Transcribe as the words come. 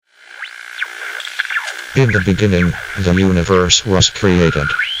In the beginning, the universe was created.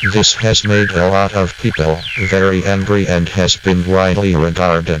 This has made a lot of people very angry and has been widely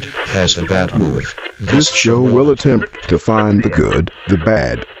regarded as a bad move. This show will attempt to find the good, the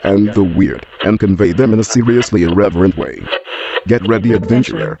bad, and the weird, and convey them in a seriously irreverent way. Get ready,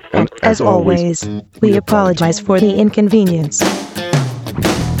 adventurer, and as always, we apologize for the inconvenience.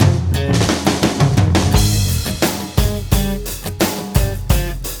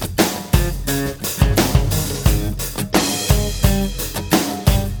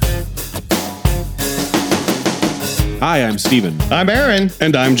 Hi, I'm Steven. I'm Aaron.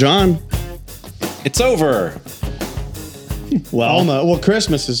 And I'm John. It's over. Well,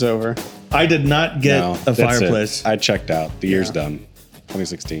 Christmas is over. I did not get a fireplace. I checked out. The year's done.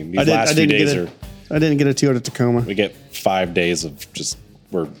 2016. These I last few days I didn't get a Toyota Tacoma. we get 5 days of just,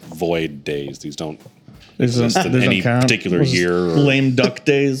 we're void days. These don't There's exist in any particular year. Or, lame duck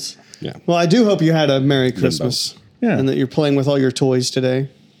days. yeah. Well, I do hope you had a Merry Christmas. Yeah. And that you're playing with all your toys today,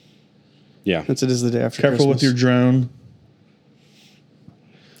 Yeah. since it is the day after Careful Christmas. with your drone,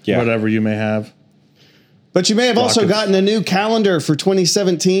 Yeah. whatever you may have. But you may have also Rockets. gotten a new calendar for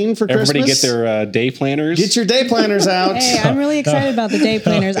 2017 for Everybody Christmas. get their day planners. Get your day planners out. Hey, I'm really excited about the day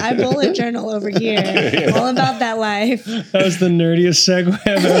planners. I bullet journal over here. All about that life. That was the nerdiest segue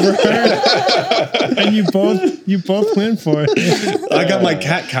I've ever heard. And you both went for it. I got my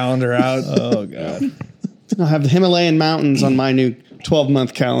cat calendar out. Oh god. I'll have the Himalayan mountains on my new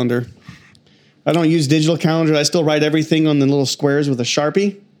 12-month calendar. I don't use digital calendars. I still write everything on the little squares with a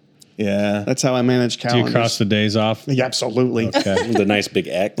Sharpie. Yeah. That's how I manage Do calendars. you cross the days off? Yeah, absolutely. The nice big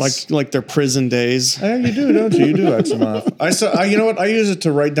X. Like their prison days. Yeah, you do, don't you? You do X them off. You know what? I use it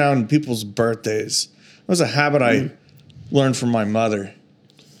to write down people's birthdays. It was a habit I learned from my mother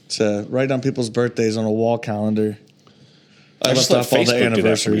to write down people's birthdays on a wall calendar. I just left let off all the Facebook do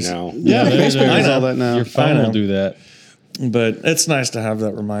that for me anniversaries. now. Yeah, Facebook I does know. all that now. Your phone know. will do that. But it's nice to have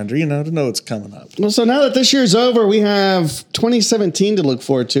that reminder, to know it's coming up. Well, so now that this year's over, we have 2017 to look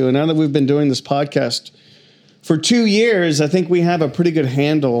forward to. And now that we've been doing this podcast for 2 years, I think we have a pretty good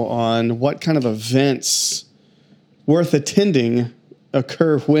handle on what kind of events worth attending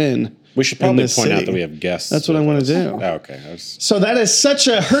occur when. We should in probably this point out city. that we have guests. That's what I with want us. to do. Oh, okay. So that is such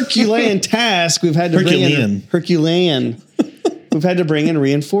a Herculean task. We've had to bring in Herculean. We've had to bring in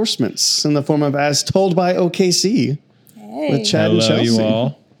reinforcements in the form of As Told by OKC with Chad and Hello, Chelsea. you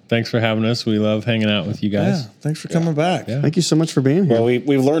all. Thanks for having us. We love hanging out with you guys. Yeah, thanks for coming back. Yeah. Thank you so much for being here. Well,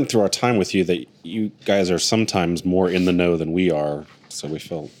 we've learned through our time with you that you guys are sometimes more in the know than we are. So we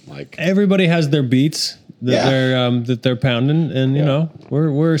felt like Everybody has their beats that they're pounding, and you know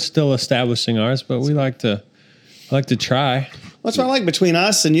we're still establishing ours, but we like to try. What's what I like between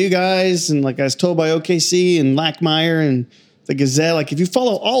us and you guys, and like As Told by OKC and Lackmeyer and the Gazette. Like if you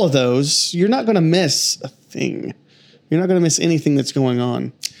follow all of those, you're not going to miss a thing. You're not going to miss anything that's going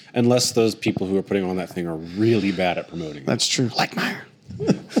on. unless those people who are putting on that thing are really bad at promoting. That's true. Lackmeyer.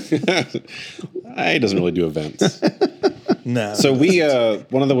 He doesn't really do events. No. So we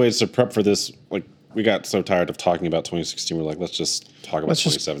one of the ways to prep for this, like we got so tired of talking about 2016, we're like, let's just talk about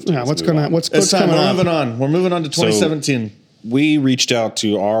 2017. Yeah, what's move going on? on. What's it's time. coming We're up? moving on. We're moving on to 2017. We reached out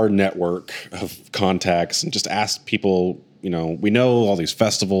to our network of contacts and just asked people, we know all these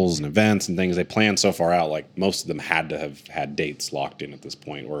festivals and events and things they plan so far out, like most of them had to have had dates locked in at this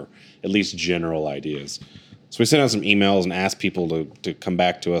point, or at least general ideas. So we sent out some emails and asked people to come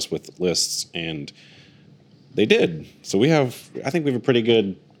back to us with lists, and they did. So I think we have a pretty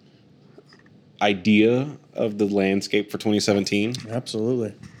good idea of the landscape for 2017.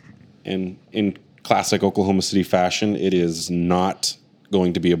 Absolutely. And in classic Oklahoma City fashion, it is not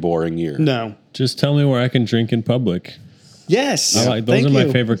going to be a boring year. No. Just tell me where I can drink in public. Yes. Those Thank are my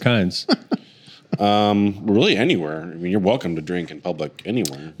you. favorite kinds. Really anywhere. I mean, you're welcome to drink in public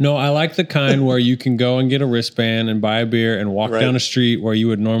anywhere. No, I like the kind where you can go and get a wristband and buy a beer and walk down a street where you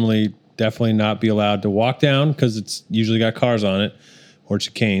would normally definitely not be allowed to walk down because it's usually got cars on it or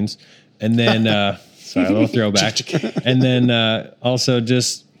chicanes. And then, sorry, a little throwback. And then also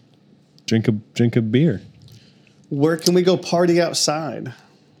just drink a beer. Where can we go party outside?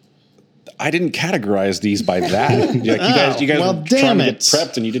 I didn't categorize these by that. You guys well, were damn trying to it. get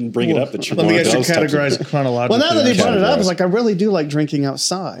prepped and you didn't bring it up that you Let me wanted get you those types of- categorized chronologically. Well, now that you brought it up, Categorize. it's like I really do like drinking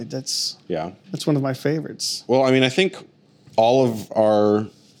outside. That's Yeah. one of my favorites. Well, I mean, I think all of our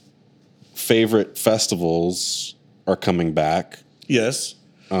favorite festivals are coming back. Yes.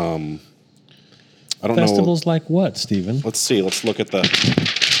 I don't know. Festivals like what, Stephen? Let's see. Let's look at the.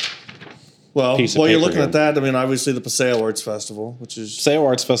 Well, Piece of while you're paper looking here. at that, I mean, obviously the Paseo Arts Festival, which is Paseo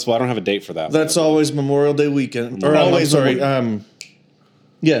Arts Festival. I don't have a date for that. that's always Memorial Day weekend. Or Memorial always, Day. sorry,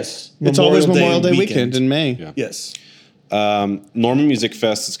 Yes. It's always Memorial Day weekend in May. Yeah. Yes. Norman Music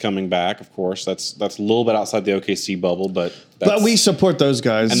Fest is coming back, of course. That's a little bit outside the OKC bubble, but we support those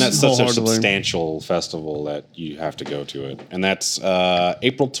guys. and that's such a wholeheartedly. substantial festival that you have to go to it. And that's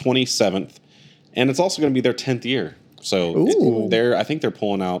April 27th, and it's also going to be their 10th year. So I think they're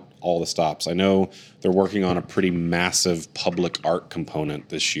pulling out all the stops. I know they're working on a pretty massive public art component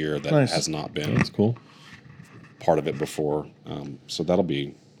this year that Nice. has not been That's cool. part of it before. So that'll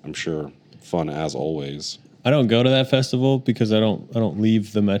be, I'm sure, fun as always. I don't go to that festival because I don't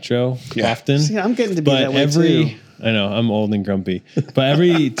leave the metro often. See, I'm getting to be but that way every too. I know I'm old and grumpy, but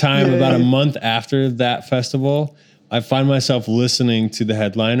every time about a month after that festival, I find myself listening to the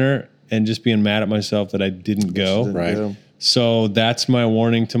headliner and just being mad at myself that I didn't go. Right. Yeah. So that's my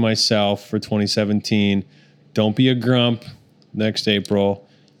warning to myself for 2017. Don't be a grump next April.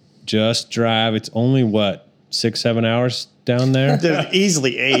 Just drive. It's only 6-7 hours down there. There's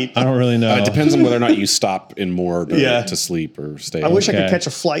easily 8. I don't really know. It depends on whether or not you stop in Moore to sleep or stay. I wish I Okay. could catch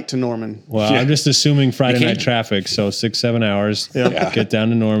a flight to Norman. Well, I'm just assuming Friday You night can't- traffic, so 6-7 hours. Get down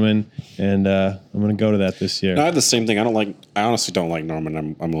to Norman, and I'm going to go to that this year. I have the same thing. I honestly don't like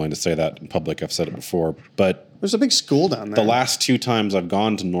Norman. I'm willing to say that in public. I've said it before. But There's a big school down there. the last 2 times I've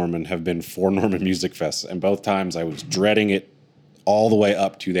gone to Norman have been for Norman Music Fest. And both times I was dreading it all the way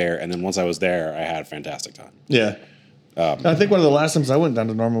up to there. And then once I was there, I had a fantastic time. Yeah. I think one of the last times I went down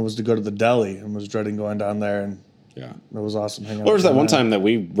to Norman was to go to the deli and was dreading going down there, and Yeah. it was awesome hanging out. Well, there was that down one there. time that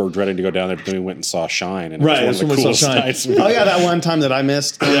we were dreading to go down there, but then we went and saw Shine. And Right, it was that's one of the when we saw coolest Shine. nights. Oh yeah, that one time that I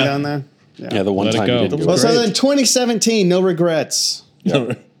missed going down there. Yeah, the one Let it time go. you didn't Well, go. so then 2017, no regrets.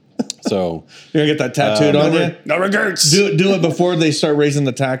 So You're gonna get that tattooed on you. No regrets. Do it before they start raising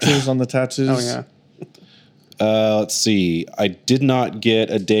the taxes on the tattoos. Oh yeah. let's see. I did not get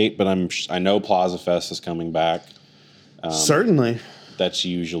a date, but I know Plaza Fest is coming back. Certainly. That's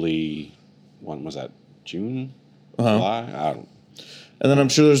usually, when was that? June? July? I don't. And then I'm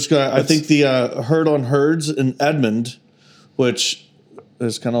sure there's gonna. I think the Herd on Herds in Edmond, which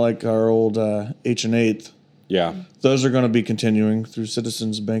is kind of like our old H&8. Yeah. Those are going to be continuing through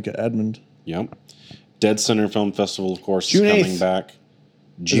Citizens Bank at Edmond. Yep. Dead Center Film Festival, of course, June is 8th. coming back.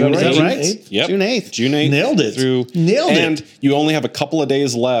 June Is that 8th? right? Yep. June 8th. June 8th. Nailed it. Through, Nailed it. And you only have a couple of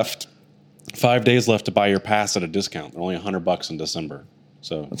days left, 5 days left to buy your pass at a discount. They're only $100 in December.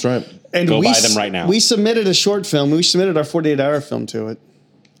 So That's right. And Go we buy them right now. We submitted a short film. We submitted our 48-hour film to it.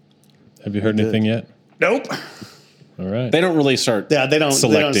 Have you heard anything yet? Nope. All right. they don't really start Yeah, they don't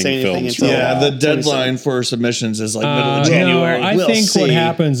selecting say anything films. until- for a Yeah, while. the deadline for submissions is like middle of January. No, I We'll think what see.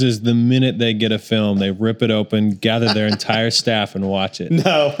 happens is the minute they get a film, they rip it open, gather their entire staff, and watch it.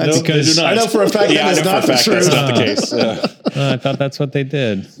 No, that's Because- I know for a fact Yeah, I that is know not for the a fact truth. that's not the case. Yeah. I thought that's what they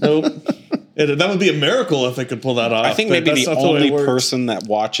did. Nope. That would be a miracle if they could pull that off. I think but maybe that's the not way only it works. person that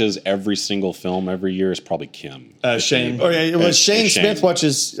watches every single film every year is probably Kim. Shane. Oh, yeah, well, Shane Shane. Smith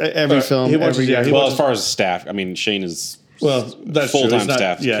watches every film he watches- every year. yeah, he Well, watches- as far as staff, I mean, Shane is Well, that's full-time true. He's not-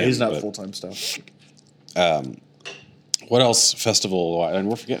 staff. Yeah, Kim, he's not but- full time staff. What else festival? And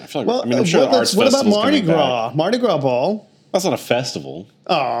we're forgetting. I feel like, Well, I mean, I'm sure the arts what about festival's Mardi coming back. Gras? Mardi Gras Ball. That's not a festival,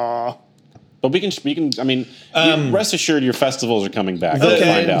 Aw. but we can. I mean, rest assured, your festivals are coming back. We'll Okay,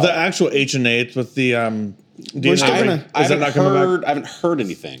 find out. the actual H&8 with the We're still DNA, gonna- I is that haven't not coming heard. back? I haven't heard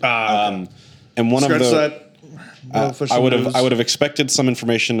anything. Okay. And one Scratch of the that. No official news. I would have expected some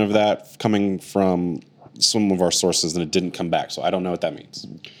information of that coming from some of our sources, and it didn't come back. So I don't know what that means.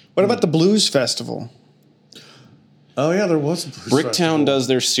 What about the Blues Festival? Oh yeah, there was a blues Bricktown festival. does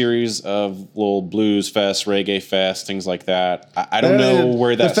their series of little blues fest, reggae fest, things like that. I don't know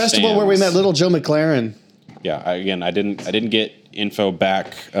where that The festival where we met Little Joe McLaren. Yeah, I didn't get info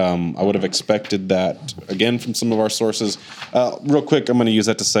back. I would have expected that again from some of our sources. Real quick, I'm going to use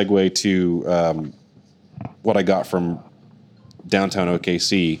that to segue to what I got from Downtown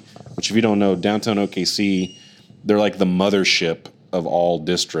OKC. Which, if you don't know, Downtown OKC, they're like the mothership of all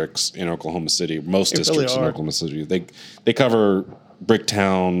districts in Oklahoma City. Most districts in are. Oklahoma City. They cover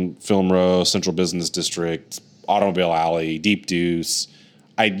Bricktown, Film Row, Central Business District, Automobile Alley, Deep Deuce.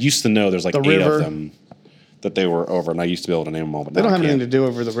 I used to know there's like The 8 river. of them that they were over, and I used to be able to name them all. But They now don't I have anything can't. to do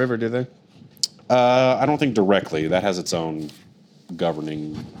over the river, do they? I don't think directly. That has its own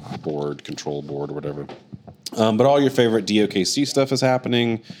governing board, control board, or whatever. But all your favorite DOKC stuff is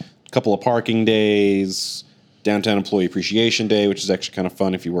happening. A couple of parking days, Downtown Employee Appreciation Day, which is actually kind of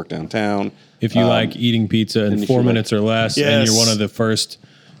fun if you work downtown. If you like eating pizza in if 4 you like- minutes or less, and Yes. you're one of the first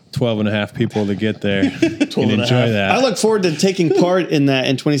 12 and a half people to get there and enjoy that. I look forward to taking part in that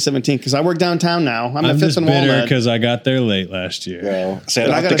in 2017 because I work downtown now. I'm at I'm Fifth just and bitter Walnut. because I got there late last year.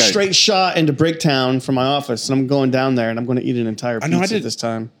 And I got a straight shot into Bricktown from my office, and I'm going down there, and I'm going to eat an entire pizza this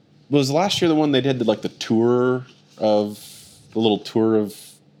time. Was last year the one they did the tour of the little tour of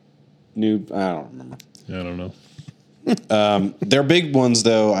new? I don't remember. I don't know. Their big ones,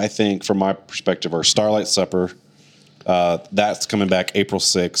 though, I think, from my perspective, are Starlight Supper. That's coming back April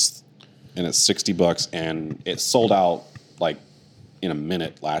 6th, and it's $60, and it sold out like in a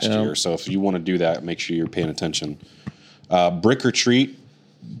minute last year. So if you want to do that, make sure you're paying attention. Brick or Treat,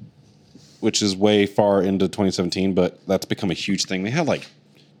 which is way far into 2017, but that's become a huge thing. They had like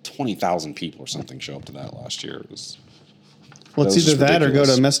 20,000 people or something show up to that last year. It's either that or go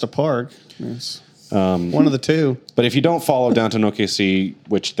to Mesta Park. It's one of the two. But if you don't follow Downtown OKC,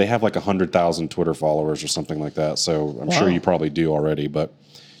 which they have like 100,000 Twitter followers or something like that, so I'm sure you probably do already, but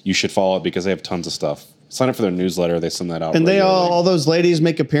you should follow it because they have tons of stuff. Sign up for their newsletter. They send that out. And regularly. all those ladies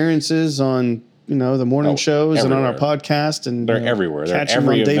make appearances on the morning shows everywhere. and on our podcast. And They're everywhere. They're catch at them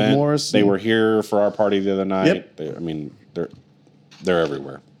every on event. Dave Morris. They were here for our party the other night. Yep. They're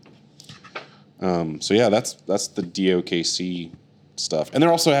everywhere. So yeah, that's the DOKC stuff. And they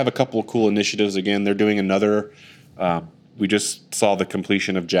also have a couple of cool initiatives. Again, they're doing another. We just saw the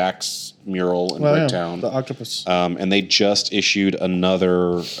completion of Jack's mural in Bricktown, the octopus, and they just issued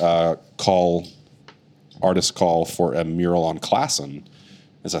another artist call for a mural on Classen.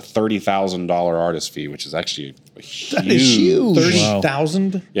 It's a $30,000 artist fee, which is actually a huge. That is huge.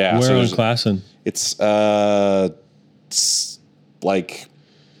 30,000. Yeah, Where so on Classen? it's like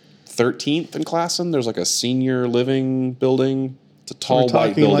 13th in Classen. There's like a senior living building. It's a tall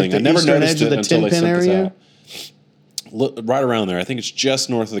white building. Like I never eastern noticed edge of it the until they Tin Pin sent this area? out. Look, right around there. I think it's just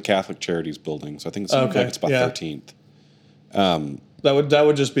north of the Catholic Charities building. So I think it's like it's about 13th. That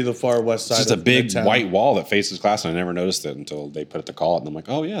would just be the far west side. It's just a of big Midtown. white wall that faces Classen. I never noticed it until they put it to call it, and I'm like,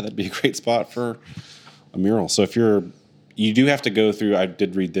 oh yeah, that'd be a great spot for a mural. So if you do have to go through. I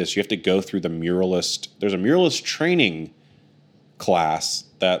did read this. You have to go through the muralist. There's a muralist training class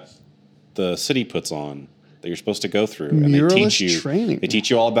that the city puts on that you're supposed to go through, and they Muralist teach you training. They teach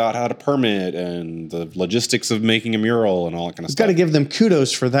you all about how to permit and the logistics of making a mural and all that kind of You've stuff. got to give them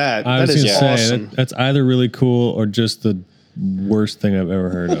kudos for that. I That was is going to say, awesome. that's either really cool or just the worst thing I've ever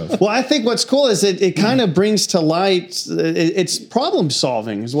heard of. Well, I think what's cool is it kind of brings to light, it's problem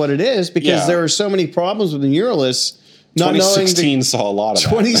solving is what it is, because there are so many problems with the muralists. Not 2016 saw a lot of that.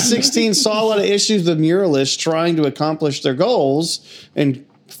 2016 saw a lot of issues with muralists trying to accomplish their goals and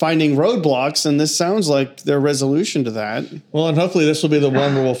finding roadblocks, and this sounds like their resolution to that. Well, and hopefully this will be the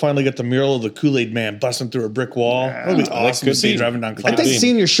one where we'll finally get the mural of the Kool-Aid Man busting through a brick wall. That'll be awesome to see driving down Classen. I think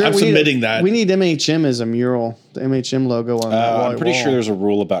senior shirt. I'm submitting that. We need MHM as a mural. The MHM logo on that I'm pretty wall. sure there's a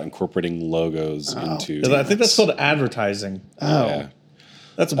rule about incorporating logos into. I think that's called advertising. Yeah.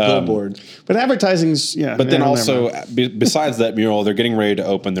 That's a billboard. But advertising's But then also, besides that mural, they're getting ready to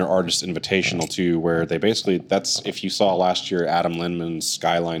open their artist invitational too, where they basically, that's, if you saw last year, Adam Lindman's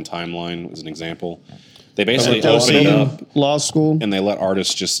Skyline Timeline was an example. They basically open it up law school, and they let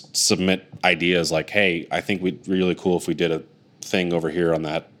artists just submit ideas like, hey, I think we'd be really cool if we did a thing over here on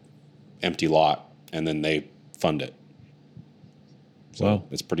that empty lot, and then they fund it. So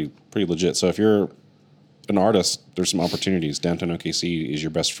it's pretty legit. So if you're an artist, there's some opportunities. Downtown OKC is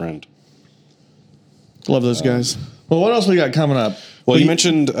your best friend. Love those guys. Well, what else we got coming up? Well, you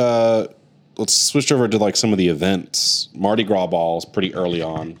mentioned, let's switch over to like some of the events. Mardi Gras Ball is pretty early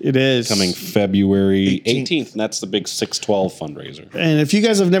on. It is. Coming February 18th, and that's the big 612 fundraiser. And if you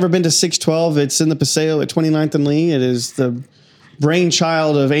guys have never been to 612, it's in the Paseo at 29th and Lee. It is the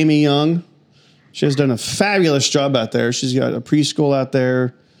brainchild of Amy Young. She has done a fabulous job out there. She's got a preschool out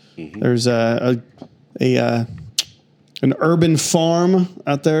there. Mm-hmm. There's an urban farm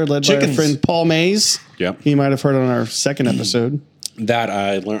out there led by our friend Paul Mays. Yep. He might have heard on our second episode. That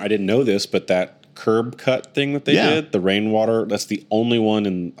I learned, I didn't know this, but that curb cut thing that they did, the rainwater, that's the only one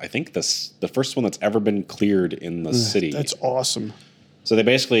in, I think the first one that's ever been cleared in the city. That's awesome. So they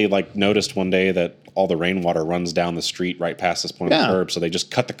basically like noticed one day that all the rainwater runs down the street right past this point of the curb. So they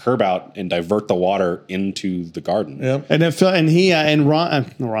just cut the curb out and divert the water into the garden. Yep. And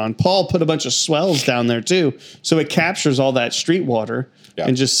Ron Paul put a bunch of swells down there too, so it captures all that street water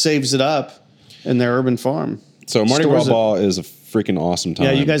and just saves it up in their urban farm. So Mardi Gras Ball is a freaking awesome time.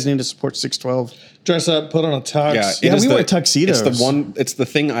 Yeah, you guys need to support 612. Dress up, put on a tux. Yeah, we wear tuxedos. It's the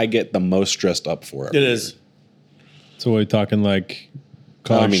thing I get the most dressed up for. It is. So we're talking like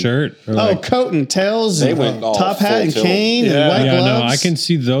collared shirt? Or coat and tails, they and went all top hat and full tilt. cane, and white gloves. no, I can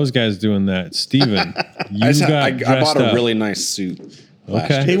see those guys doing that. Steven, you I got bought a up. really nice suit. last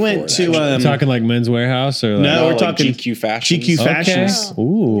Okay. year. He for went it, to actually. Talking like Men's Warehouse or like, No, we're like talking GQ Fashions. GQ okay. Fashions.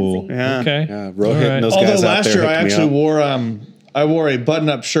 Ooh. Yeah. Okay. Yeah, Rohit All right. and those Although guys out last there year I hooked me actually up. wore a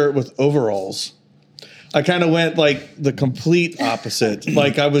button-up shirt with overalls. I kind of went like the complete opposite.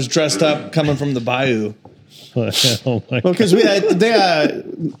 Like I was dressed up coming from the bayou. Oh my Well, because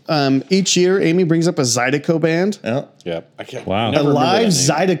each year Amy brings up a Zydeco band, Yeah. Yeah, I can't. Wow. I a never remember live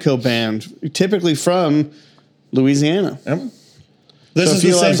that name. Zydeco band, typically from Louisiana. Yep. So This if is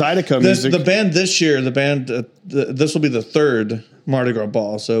you the love same. Zydeco This, music- the band this year, this will be the third Mardi Gras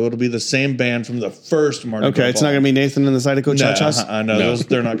ball, so it'll be the same band from the first Mardi Gras. Okay, it's not going to be Nathan and the Zydeco Cha-Chas. No, those,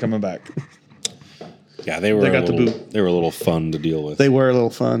 they're not coming back. Yeah, they were. They got the They were a little fun to deal with. They were a little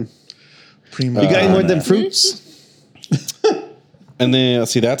fun. Primo. You got any more than fruits? And then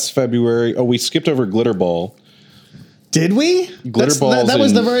let's see, that's February. Oh, we skipped over Glitter Ball. Did we? Balls That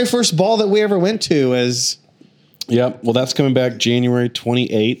was in- the very first ball that we ever went to. As Yep. Well, that's coming back January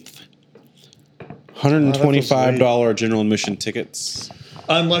 28th. $125 general admission tickets.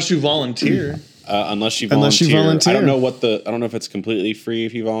 Unless you volunteer. Unless you Unless you volunteer. I don't volunteer. know I don't know if it's completely free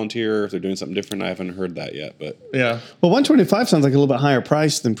if you volunteer or if they're doing something different. I haven't heard that yet, but Yeah. well, 125 sounds like a little bit higher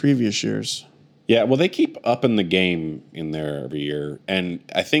price than previous years. yeah, well, they keep upping the game in there every year, and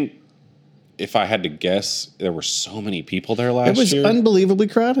I think if I had to guess, there were so many people there last It was year unbelievably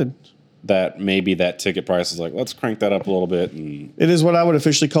crowded. that maybe that ticket price is like, let's crank that up a little bit, and It is what I would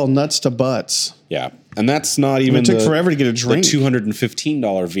officially call nuts to butts. yeah, and that's not even It took the- forever to get a drink. The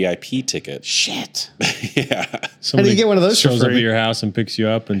 $215 VIP ticket. Shit. Yeah. Somebody you get one of those for shows up free? at your house and picks you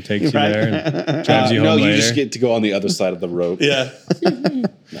up and takes Right. you there and drives you home No, later. you just get to go on the other side of the rope. Yeah. Man.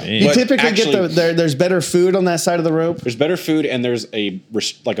 You But typically actually- there's better food on that side of the rope. There's better food, and there's a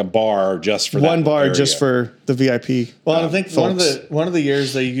bar just for One that bar area. just for the VIP. Well, I think folks. one of the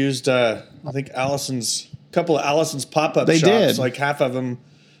years they used I think couple of Allison's pop-up They shops. did. Like half of them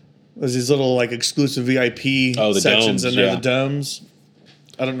was these little like exclusive VIP Oh, the sections domes, in there, yeah. the domes.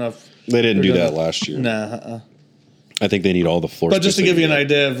 I don't know if They didn't do They're that gonna- last year. nah. I think they need all the floor. But just to give you an specific-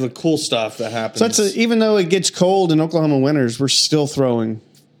 idea of the cool stuff that happens. So that's even though it gets cold in Oklahoma winters, we're still throwing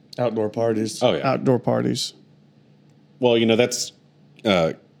outdoor parties. Oh yeah. outdoor parties. Well, that's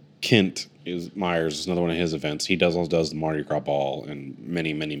Kent Myers is another one of his events. He also does the Mardi Gras Ball and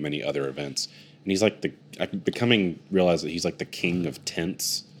many, many, many other events. And he's like realize that he's like the king of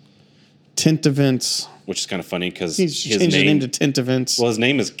tents, Tent events. which is kind of funny because He's changed his name to Tent events. well, his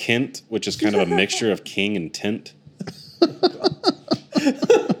name is Kent, which is kind of a mixture of king and tent.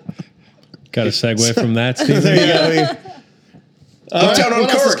 Got a segue from that, Steve? there you go. Uptown on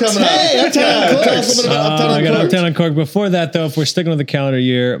What else is Cork. coming up? Hey, Uptown on Cork. Tell us a little bit about Uptown I on got Cork. Uptown on Cork. Before that, though, if we're sticking with the calendar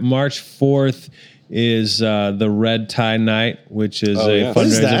year, March 4th is the Red Tie Night, which is a yeah. What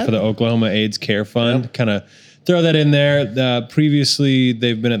is fundraiser that? for the Oklahoma AIDS Care Fund. Kind of throw that in there. Previously,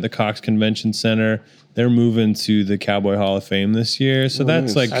 they've been at the Cox Convention Center. They're moving to the Cowboy Hall of Fame this year, so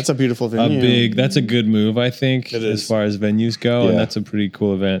that's like That's a beautiful venue. that's a good move, I think, It as is. far as venues go, and Yeah. that's a pretty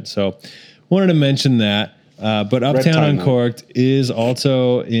cool event. So, wanted to mention that. But Uptown Tie Uncorked is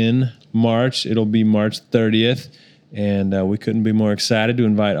also in March. It'll be March 30th, and we couldn't be more excited to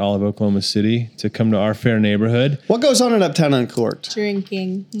invite all of Oklahoma City to come to our fair neighborhood. What goes on in Uptown Uncorked?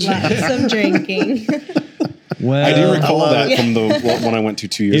 Drinking. Lots of drinking. Well, I do recall love that it. from the one I went to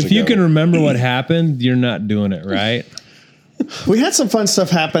 2 years if ago. you can remember what happened, you're not doing it right. We had some fun stuff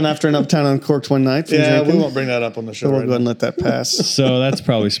happen after an Uptown Uncorked one night. From Yeah, drinking. we won't bring that up on the show. We'll right go ahead and now. let that pass. So that's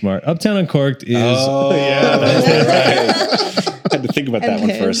probably smart. Uptown Uncorked is Oh, Yeah, I had to think about that one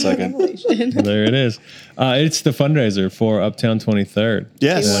for a second. there. It is. It's the fundraiser for Uptown 23rd.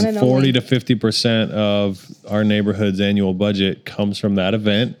 Yes. One And and 40 only. to 50% of our neighborhood's annual budget comes from that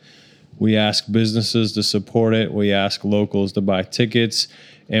event. We ask businesses to support it. We ask locals to buy tickets.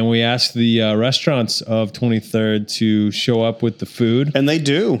 And we ask the restaurants of 23rd to show up with the food. And they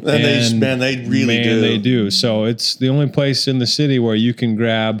do. And they really do. They do. So it's the only place in the city where you can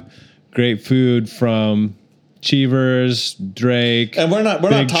grab great food from Cheevers, Drake. And we're not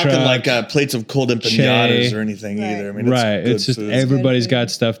Big talking Truck, like plates of cold empanadas Che. or anything Right. either. I mean, Right. It's, good It's just food. everybody's Good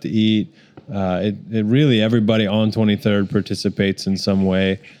got stuff to eat. It really, everybody on 23rd participates in some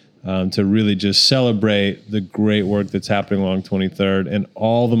way to really just celebrate the great work that's happening along 23rd. And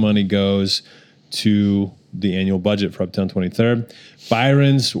all the money goes to the annual budget for Uptown 23rd.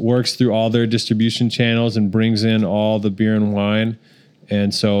 Byron's works through all their distribution channels and brings in all the beer and wine.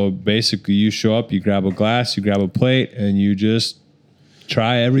 And so basically you show up, you grab a glass, you grab a plate, and you just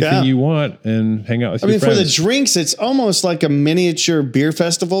try everything Yeah. you want and hang out with I your mean, for friends. the drinks, it's almost like a miniature beer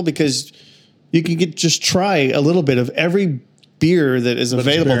festival because you can just try a little bit of every beer that is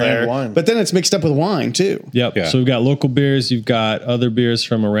available beer and there. wine. But then it's mixed up with wine too. Yep. Yeah. So we've got local beers. You've got other beers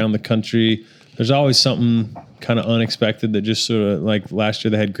from around the country. There's always something kind of unexpected that just sort of like last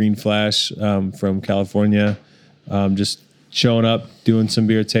year they had Green Flash from California, just showing up, doing some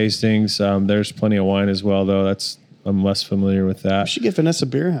beer tastings. There's plenty of wine as well, though. I'm less familiar with that. We should get Vanessa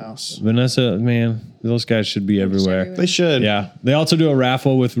Beer House. Vanessa, man, those guys should be everywhere. They should. Yeah. They also do a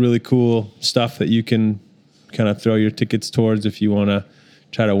raffle with really cool stuff that you can kind of throw your tickets towards if you want to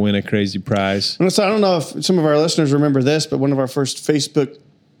try to win a crazy prize. And so I don't know if some of our listeners remember this, but one of our first Facebook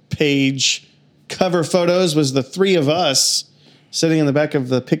page cover photos was the three of us sitting in the back of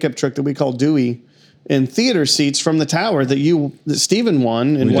the pickup truck that we call Dewey in theater seats from the tower that Steven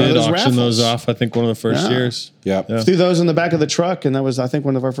won in We one of did those auction raffles. those off, I think, one of the first Yeah. years. Yeah. Threw those in the back of the truck, and that was, I think,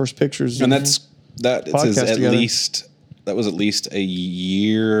 one of our first pictures. And it says Podcast at together. least that was at least a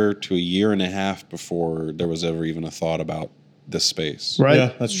year to a year and a half before there was ever even a thought about this space. right.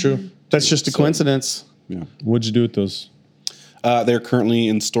 Yeah, that's true. That's just a coincidence. Yeah. What'd you do with those? They're currently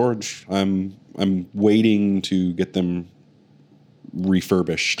in storage. I'm waiting to get them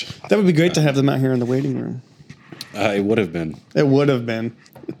refurbished. That would be great to have them out here in the waiting room. It would have been. It would have been.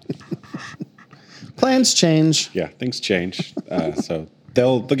 Plans change. Yeah, things change. So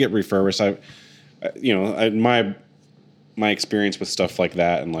they'll get refurbished. My experience with stuff like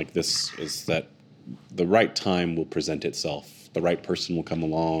that and like this is that the right time will present itself. The right person will come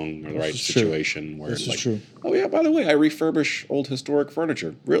along, or the right situation where it's like, true. oh yeah, by the way, I refurbish old historic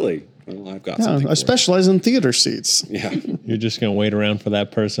furniture. Really? Well, I've got something. I for it. specialize in theater seats. Yeah, You're just going to wait around for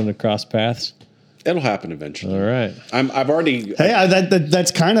that person to cross paths? it'll happen eventually. All right. I've already. Hey,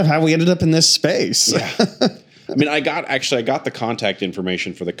 that's kind of how we ended up in this space. I mean, I got the contact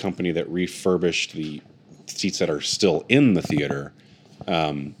information for the company that refurbished the seats that are still in the theater.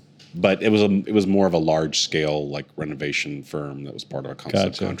 But it was more of a large scale like renovation firm that was part of a Gotcha.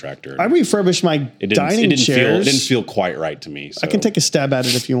 subcontractor. I refurbished my dining chairs. It didn't feel quite right to me. So. I can take a stab at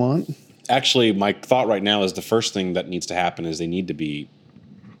it if you want. Actually, my thought right now is the first thing that needs to happen is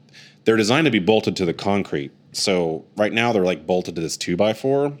they're designed to be bolted to the concrete. So right now they're like bolted to this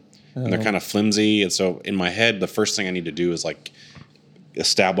 2x4 and they're kind of flimsy. And so in my head, the first thing I need to do is like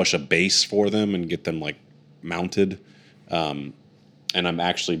establish a base for them and get them like mounted. And I'm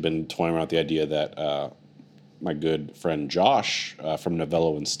actually been toying around with the idea that my good friend Josh from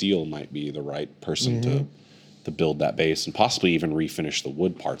Novello and Steel might be the right person to build that base and possibly even refinish the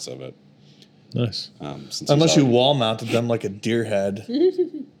wood parts of it. Nice. Since Unless he's you already- wall mounted them like a deer head.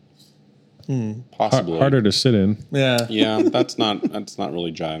 possibly Harder to sit in. Yeah. Yeah, that's not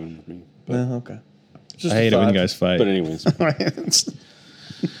really jiving with me. But, Yeah, okay. Just I a hate it when thought. you guys fight. but anyways,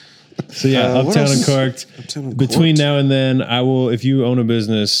 So yeah, what Uptown else and is- Corked. Uptown and Between Corked. now and then, I will. If you own a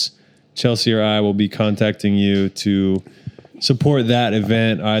business, Chelsea or I will be contacting you to support that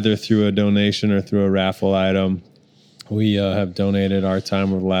event either through a donation or through a raffle item. We have donated our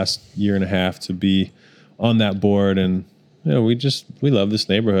time over the last year and a half to be on that board, and we love this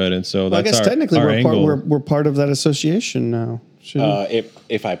neighborhood, and so Well, I that's guess our, technically our we're angle. we're part of that association now.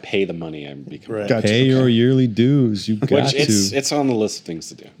 if I pay the money, I become Right. Gotcha. Pay your yearly dues. You got which to. it's on the list of things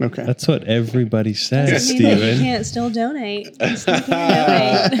to do. Okay. That's what everybody says, Doesn't mean that you Steven. can't still donate. You still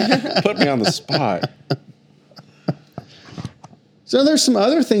can donate. Put me on the spot. So there's some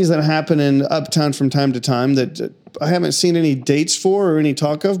other things that happen in Uptown from time to time that I haven't seen any dates for or any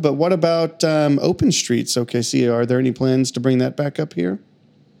talk of. But what about Open Streets, OKC? Are there any plans to bring that back up here?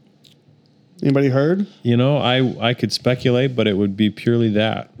 Anybody heard? I could speculate, but it would be purely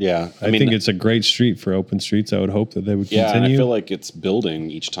that. Yeah, I think it's a great street for open streets. I would hope that they would Yeah, and continue. I feel like it's building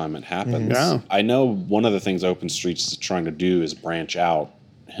each time it happens. Yeah. I know one of the things Open Streets is trying to do is branch out,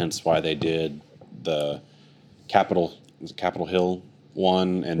 hence why they did the Capitol Hill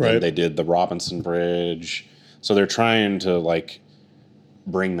one, and then Right. they did the Robinson Bridge. So they're trying to like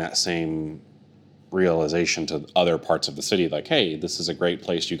bring that same realization to other parts of the city. Like, hey, this is a great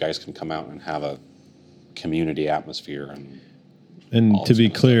place. You guys can come out and have a community atmosphere. and all to this be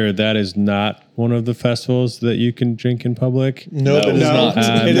kind of clear, that is not one of the festivals that you can drink in public. Nope, it is No.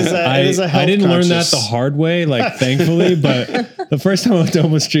 not. It is a I health didn't learn that conscious. the hard way, like thankfully, but the first time I went to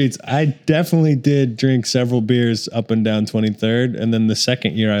Open Streets, I definitely did drink several beers up and down 23rd. And then the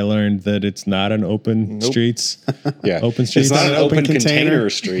second year I learned that it's not an open streets. Yeah, Open streets. It's not an Open open container. container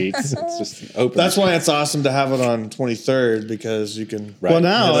streets. It's just open. That's why it's awesome to have it on 23rd because you can. Right. Well,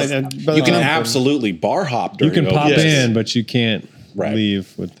 now Yeah, You can have. absolutely bar hop You during can pop Open Streets. in, but you can't Right.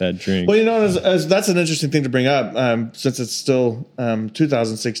 leave with that drink. Well, as that's an interesting thing to bring up since it's still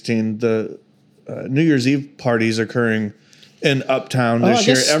 2016. The New Year's Eve parties occurring in Uptown I this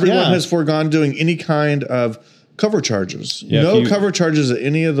year. guess, Everyone yeah. has foregone doing any kind of cover charges. Yeah, no if you- cover charges at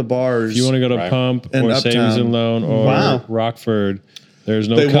any of the bars. If you want to go to Right. Pump And or Uptown. Savings and Loan or Wow. Rockford, there's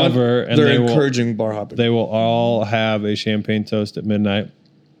no they cover, and they're they will encouraging bar hopping. they will all have a champagne toast at midnight,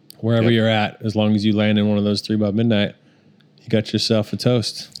 wherever Yep. you're at. As long as you land in one of those 3 by midnight, you got yourself a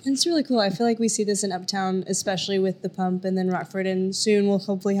toast. It's really cool. I feel like we see this in Uptown, especially with the Pump and then Rockford, and soon we'll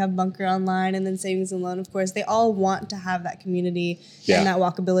hopefully have Bunker Online and then Savings and Loan, of course. They all want to have that community Yeah. and that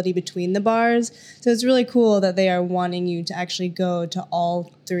walkability between the bars. So it's really cool that they are wanting you to actually go to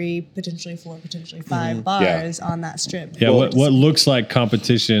all 3, potentially 4, potentially 5 bars on that strip. Yeah, what looks like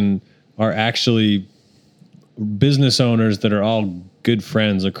competition are actually business owners that are all good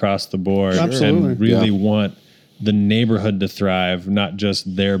friends across the board Absolutely. and really Yeah. want the neighborhood to thrive, not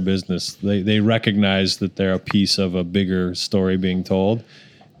just their business. They recognize that they're a piece of a bigger story being told,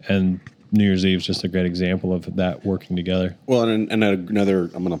 and New Year's Eve is just a great example of that working together. Well, and another,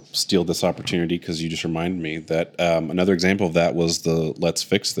 I'm going to steal this opportunity because you just reminded me that another example of that was the Let's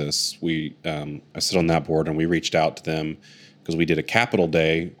Fix This. I sit on that board and we reached out to them because we did a Capitol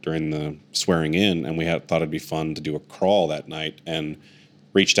Day during the swearing in, and we thought it'd be fun to do a crawl that night and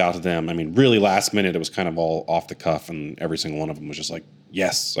reached out to them. I mean, really last minute, it was kind of all off the cuff, and every single one of them was just like,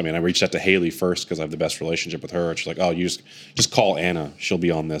 yes. I mean, I reached out to Haley first because I have the best relationship with her. And she's like, oh, you just call Anna. She'll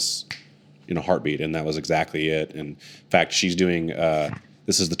be on this, heartbeat. And that was exactly it. And in fact, she's doing,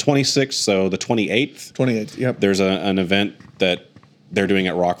 this is the 26th, so the 28th. 28th, yep. There's an event that they're doing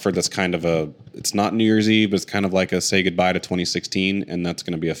at Rockford that's kind of it's not New Year's Eve, but it's kind of like a say goodbye to 2016. And that's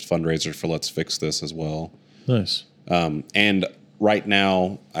going to be a fundraiser for Let's Fix This as well. Nice. And right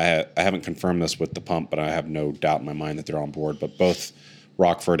now, I haven't confirmed this with the Pump, but I have no doubt in my mind that they're on board. But both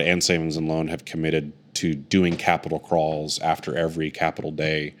Rockford and Savings and Loan have committed to doing capital crawls after every Capital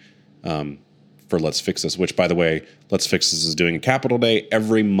Day for Let's Fix This, which, by the way, Let's Fix This is doing a Capital Day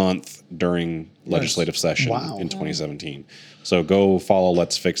every month during legislative session in 2017. So go follow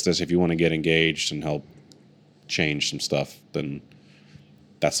Let's Fix This if you want to get engaged and help change some stuff. Then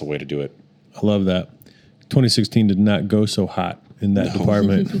that's the way to do it. I love that. 2016 did not go so hot in that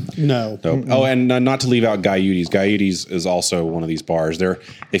department. No. Dope. Oh, and not to leave out Gaiudi's. Gaiudi's is also one of these bars.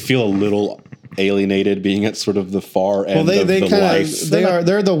 They feel a little alienated being at sort of the far end Well, of they the kind life. of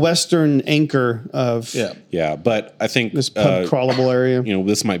they're the western anchor of Yeah, but I think this pub crawlable area.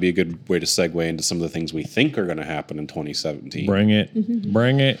 this might be a good way to segue into some of the things we think are going to happen in 2017. Bring it.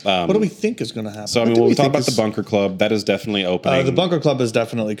 Bring it. What do we think is going to happen? So I mean, do when we we talk think about the is- Bunker Club, that is definitely opening. the Bunker Club is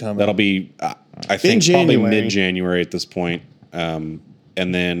definitely coming. That'll be, I think, probably January. mid-January at this point. And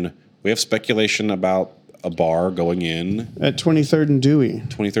then we have speculation about a bar going in At 23rd and Dewey.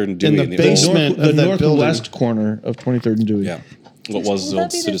 23rd and Dewey In the old- basement. the of that northwest corner of 23rd and Dewey. Yeah, what was Will the that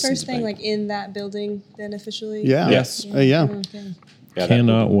old be the Citizens first thing, Bank. like in that building, then officially? Yeah. Yes. Yeah. Okay. Yeah, that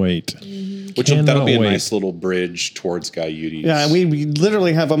Cannot will- wait. Which that'll Cannot be a wait. nice little bridge towards Gaiudi's. Yeah, and we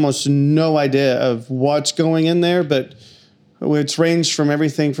literally have almost no idea of what's going in there, but it's ranged from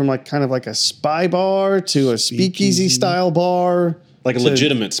everything from like kind of like a spy bar to a speakeasy style bar. like a to-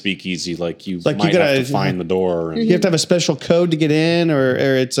 legitimate speakeasy. Like you Like you might gotta- have to find the door. And, You have to have a special code to get in, or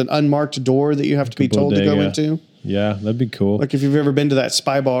it's an unmarked door that you have to be told to go bodega. into. Yeah, that'd be cool. Like if you've ever been to that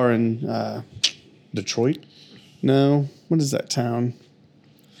spy bar in, Detroit. no, what is that town?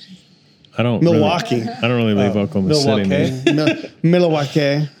 I don't Milwaukee. I don't really leave Oklahoma City. Milwaukee. man.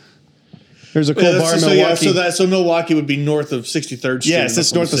 Milwaukee. There's a cool Yeah, bar in so Milwaukee. so Milwaukee would be north of 63rd Street. Yes, in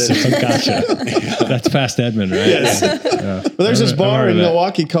it's north of Oklahoma City. Gotcha. That's past Edmond, right? Well, there's this I've bar heard in of that.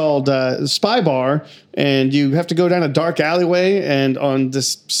 Milwaukee called Spy Bar, and you have to go down a dark alleyway, and on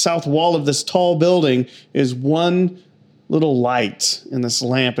this south wall of this tall building is one little light in this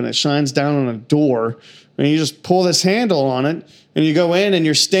lamp, and it shines down on a door, and you just pull this handle on it, and you go in, and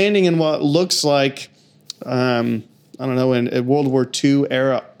you're standing in what looks like, I don't know, in a World War II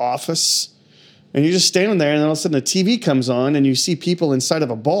era office. And you're just standing there, and then all of a sudden the TV comes on, and you see people inside of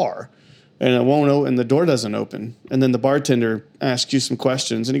a bar, and it won't open, and the door doesn't open. And then the bartender asks you some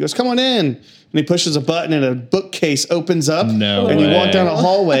questions, and he goes, "Come on in." And he pushes a button, and a bookcase opens up, No and you walk way. down a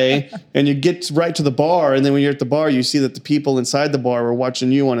hallway, and you get right to the bar. And then when you're at the bar, you see that the people inside the bar are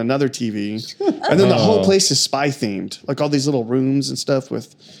watching you on another TV, and then the whole place is spy themed, like all these little rooms and stuff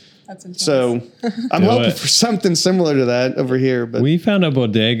with. That's intense. So I'm Do hoping it. for something similar to that over here, but. We found a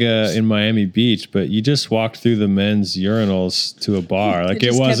bodega in Miami Beach, but you just walked through the men's urinals to a bar. Like it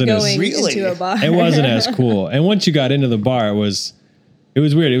just wasn't kept as going Really? into a bar. it wasn't as cool. And once you got into the bar, it was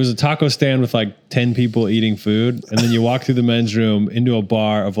weird. It was a taco stand with like 10 people eating food, and then you walk through the men's room into a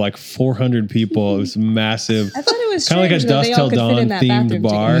bar of like 400 people. It was massive. I thought it was Kind of like a strange that Dusk they Till all could fit Dawn in that themed bathroom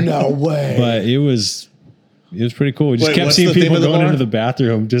bar. together. No way. But it was It was pretty cool. We just Wait, kept what's seeing the theme people of the going bar? into the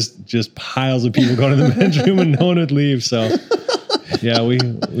bathroom, just piles of people going to the men's room, and no one would leave. So, yeah, we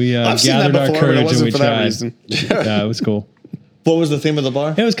I've seen that gathered our before, but it courage and we wasn't for that tried. reason. Yeah, it was cool. What was the theme of the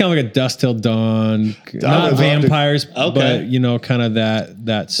bar? It was kind of like a Dust Till Dawn, not was vampires, okay. but kind of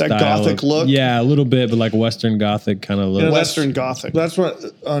that style, Gothic of- look? Yeah, a little bit, but like Western Gothic kind of look. You know, Western Gothic. That's what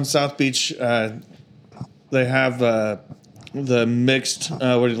on South Beach they have the mixed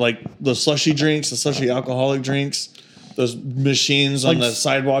like the slushy drinks, the slushy alcoholic drinks. Those machines on Like- the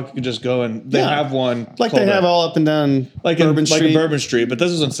sidewalk, you can just go and they Yeah. have one Like called they have all up and down like Bourbon in, Street. like in Bourbon Street, but this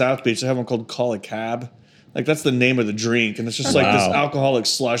is on South Beach. They have one called Call a Cab. Like that's the name of the drink, and it's just like this Wow. alcoholic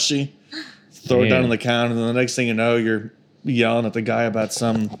slushy. Throw it down Damn. on the counter, and then the next thing you know, you're yelling at the guy about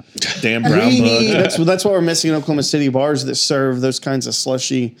some damn brown We need, book. that's what we're missing in Oklahoma City, bars that serve those kinds of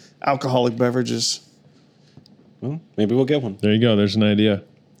slushy alcoholic beverages. Well, maybe we'll get one. There you go. There's an idea.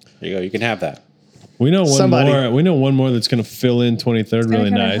 There you go. You can have that. We know one Somebody- more. We know one more that's going to fill in 23rd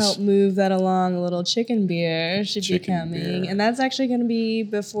really Gonna kinda nice. help move that along. A little chicken beer should Chicken be coming, beer. and that's actually going to be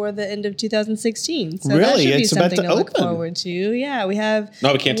before the end of 2016. So Really? that should be It's about something to to look open. forward to. Yeah, we have.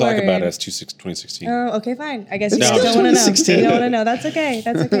 No, we can't talk about it. word. It's 2016. Oh, okay, fine. I guess you It's guys still don't want to know. 2016. You don't want to know. That's okay.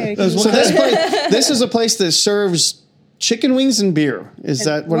 That's okay. So this is a place that serves chicken wings and beer. Is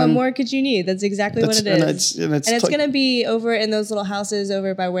that what what I'm? more could you need? That's exactly what it That's- is. and it's it's like- going to be over in those little houses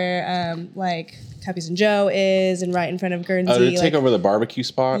over by where like Cuppies and Joe is, and right in front of Guernsey. Oh, did it take like- over the barbecue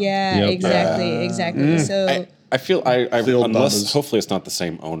spot? Yeah, Yep. exactly. So I feel I The old unless Bubba's. hopefully it's not the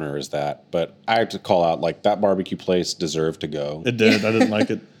same owner as that, but I have to call out like that barbecue place deserved to go. It did. I didn't like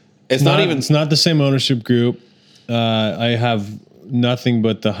it. It's not even It's not the same ownership group. I have nothing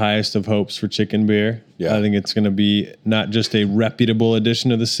but the highest of hopes for chicken beer. Yeah. I think it's going to be not just a reputable addition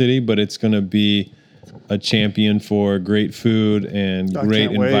to the city, but it's going to be a champion for great food and I great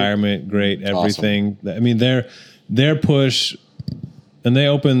can't wait. environment, great everything. I mean, their push, and they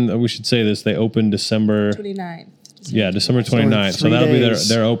open. We should say this. They open December. 29. Yeah, December 29th. So 3 that'll be days.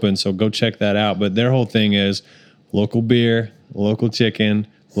 they're open. So go check that out. But their whole thing is local beer, local chicken,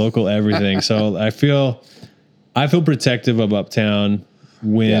 local everything. So I feel protective of Uptown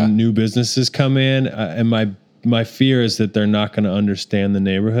when Yeah. new businesses come in, and my fear is that they're not going to understand the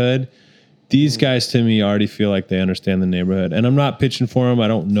neighborhood. These guys to me already feel like they understand the neighborhood, and I'm not pitching for them. I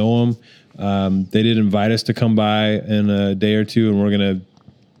don't know them. They did invite us to come by in a day or two, and we're going to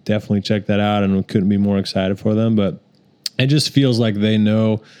definitely check that out, and we couldn't be more excited for them. But it just feels like they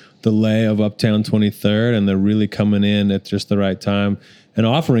know the lay of Uptown 23rd, and they're really coming in at just the right time and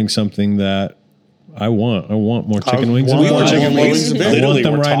offering something that I want. I want more chicken wings. want and more beer. chicken I wings want and beer. literally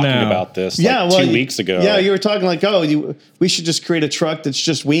them we're right talking now. about this Yeah, like well, 2 weeks ago. Yeah, you were talking like, we should just create a truck that's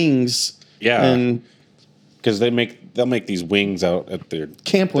just wings. Yeah. and because they'll make these wings out at their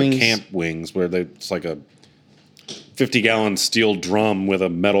Camp wings. camp wings where it's like a 50-gallon steel drum with a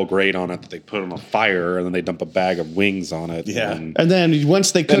metal grate on it that they put on a fire and then they dump a bag of wings on it. Yeah. and then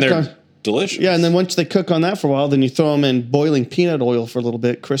once they cook they're on. delicious. Yeah, and then once they cook on that for a while, then you throw them in boiling peanut oil for a little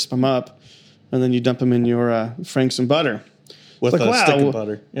bit, crisp them up, and then you dump them in your Franks and butter. With Like, a wow. stick of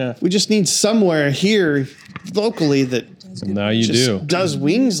butter. Yeah. We just need somewhere here locally that Now you just do. does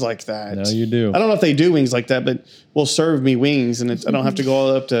wings like that. Now you do. I don't know if they do wings like that, but will serve me wings, and I don't have to go all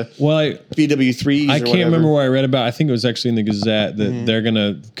up to Well, BW3s. I or can't whatever. remember where I read about. I think it was actually in the Gazette that they're going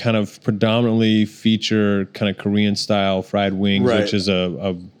to kind of predominantly feature kind of Korean style fried wings, Right. which is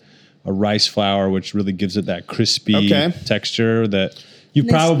a rice flour, which really gives it that crispy Okay. texture that you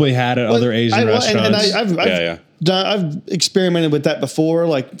Nice. probably had at other Asian And restaurants. I've experimented with that before,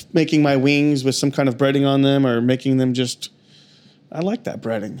 like making my wings with some kind of breading on them, or making them just. I like that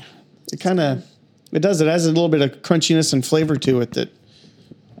breading. It does. It has a little bit of crunchiness and flavor to it that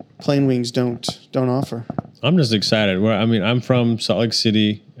plain wings don't offer. I'm just excited. I'm from Salt Lake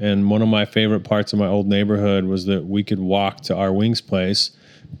City, and one of my favorite parts of my old neighborhood was that we could walk to our wings place,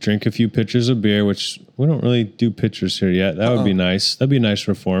 drink a few pitchers of beer, which we don't really do pitchers here yet. That would be nice. That'd be a nice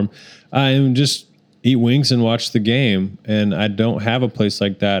reform. And just eat wings and watch the game. And I don't have a place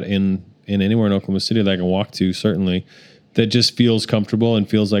like that in anywhere in Oklahoma City that I can walk to, certainly, that just feels comfortable and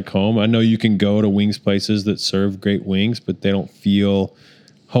feels like home. I know you can go to wings places that serve great wings, but they don't feel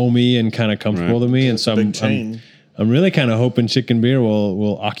homey and kind of comfortable to me. And so Big chain. I'm really kind of hoping chicken beer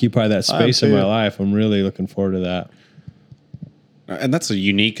will occupy that space in too. my life. I'm really looking forward to that. And that's a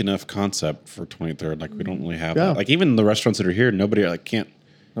unique enough concept for 23rd. Like we don't really have Yeah. that. Like even the restaurants that are here, nobody can't.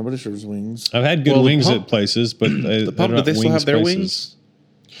 Nobody serves wings. I've had good Well, the wings pump- at places, but The pub, do they still have their wings?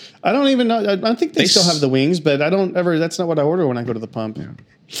 I don't even know. I think they They still s- have the wings, but I don't ever. That's not what I order when I go to the pump.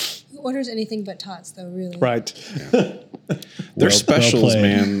 orders anything but tots, though? Really? Right. Their Well specials, played.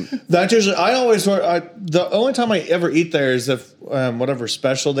 man. That's usually I always the only time I ever eat there is if whatever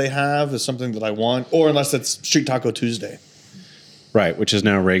special they have is something that I want, or unless it's Street Taco Tuesday. Right, which is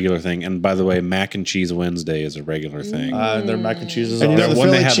now a regular thing. And by the way, Mac and Cheese Wednesday is a regular thing. Their mac and cheese is And you know awesome. the One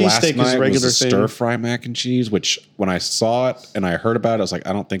they Philly had last cheesesteak is night a was regular the thing. stir fry mac and cheese, which when I saw it and I heard about it, I was like,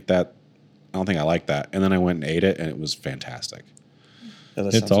 I don't think I like that. And then I went and ate it, and it was fantastic. Yeah, that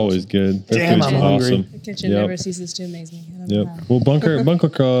It's sounds always awesome. good. Their Damn, food's I'm hungry. awesome. The kitchen Yep. never ceases to amaze me. I don't know Yep. how. Well, Bunker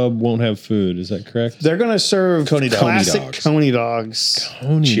Club won't have food. Is that correct? They're going to serve Coney dogs. classic Coney dogs. Coney dogs.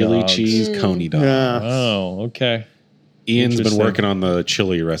 Coney Chili dogs. cheese coney dog. Yeah. Wow. Okay. Ian's been Interesting. working on the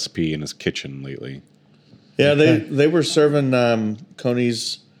chili recipe in his kitchen lately. Yeah, they were serving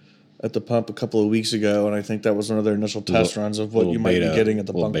Coney's at the pump a couple of weeks ago, and I think that was one of their initial test runs of what little you might beta- be getting at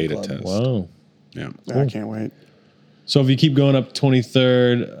the little Bunker beta Club. test. Wow. Yeah. I can't wait. So if you keep going up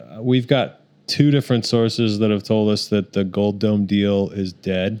 23rd, we've got two different sources that have told us that the Gold Dome deal is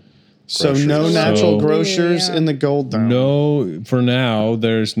dead. So Grocers. no natural So- grocers Yeah. in the Gold Dome. No, for now,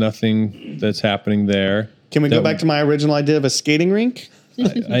 there's nothing that's happening there. Can we go That- back to my original idea of a skating rink?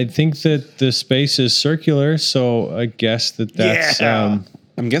 I think that the space is circular, so I guess that's Yeah.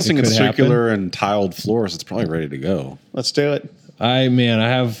 I'm guessing It it's could circular and tiled floors. It's probably ready to go. Let's do it. I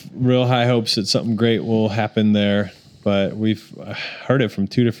have real high hopes that something great will happen there, but we've heard it from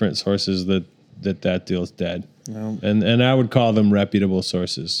two different sources that deal's dead, and I would call them reputable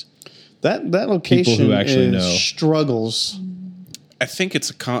sources. That location actually is know. struggles. I think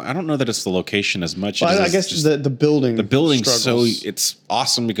it's I don't know that it's the location as much Well, as I it's just just the building. the building's struggles. it's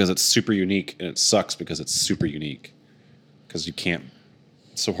awesome because it's super unique, and it sucks because it's super unique because you can't.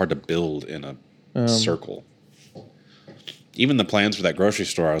 It's so hard to build in a circle. Even the plans for that grocery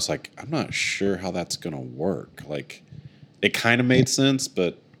store, I was like, I'm not sure how that's gonna work. Like, it kind of made sense,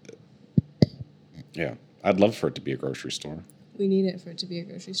 but yeah, I'd love for it to be a grocery store. We need it for it to be a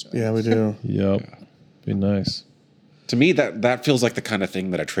grocery store. Yeah, we do. Yep, be nice. To me, that feels like the kind of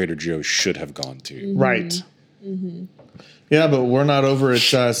thing that a Trader Joe's should have gone to. right. Yeah, but we're not over at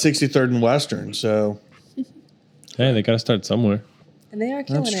 63rd and Western, so Hey, they got to start somewhere. And they are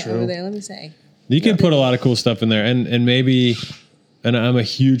killing That's it true. over there, let me say. You can put a lot of cool stuff in there, and maybe, and I'm a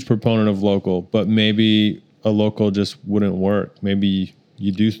huge proponent of local, but maybe a local just wouldn't work. Maybe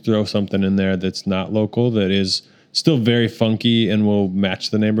you do throw something in there that's not local, that is still very funky and will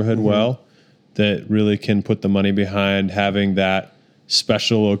match the neighborhood well, that really can put the money behind having that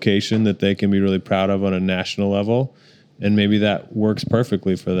special location that they can be really proud of on a national level. And maybe that works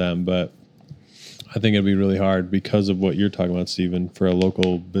perfectly for them, but I think it'd be really hard because of what you're talking about, Stephen, for a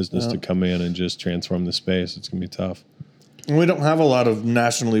local business to come in and just transform the space. It's going to be tough. and we don't have a lot of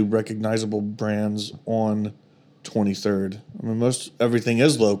nationally recognizable brands on 23rd. I mean, everything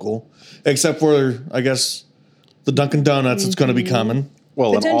is local, except for, I guess, the Dunkin' Donuts that's going to be coming.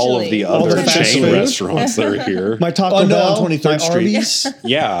 Well, and all of the Potentially. other the fast chain food. restaurants that are here. My Taco Oh, no, Bell, on 23rd my Street. Arby's.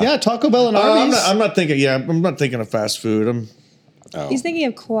 Yeah. Yeah, Taco Bell and Arby's. I'm not thinking. Yeah, I'm not thinking of fast food. Oh. He's thinking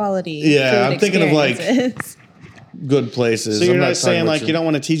of quality. Yeah, food I'm thinking of, like, experiences. good places. So you're I'm not talking saying about like you don't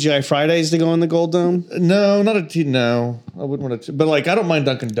want a TGI Fridays to go in the Gold Dome? No, not a no. I wouldn't want to. But like, I don't mind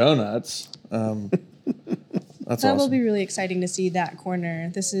Dunkin' Donuts. That's That will awesome. be really exciting to see that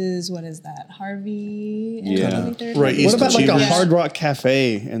corner. This is, what is that? Harvey and Yeah. 23rd? Right, What East about like a Achievers. Hard Rock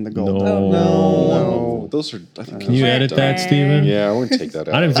Cafe in the Gold No. Dome? No, those are. I think Can you edit that, Stephen? Yeah, I wouldn't take that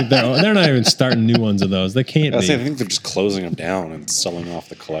out. I don't even think they're not even starting new ones of those. They can't I be. think they're just closing them down and selling off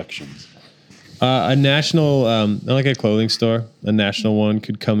the collections. A national, like a clothing store, a national one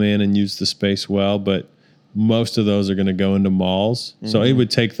could come in and use the space well, but most of those are going to go into malls. So it would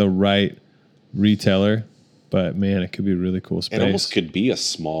take the right retailer, but man, it could be a really cool space. It almost could be a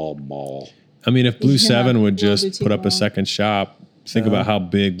small mall. I mean, if Blue Yeah, 7 would little just boutique put up mall. a second shop, think about how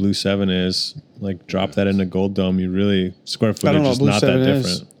big Blue 7 is. Like, drop that into Gold Dome. You really, square I don't footage know is what Blue not that 7 is.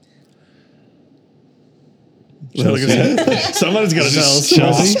 different. Somebody's got to tell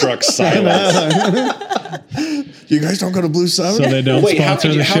us. Struck silence. You guys don't go to Blue 7? So they don't Wait, how sponsor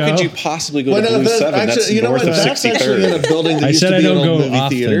could you? the show. How could you possibly go Well, to no, Blue that's 7? That's actually, you know north what? of That's actually in a 63rd. building that I used said to I be an don't old go movie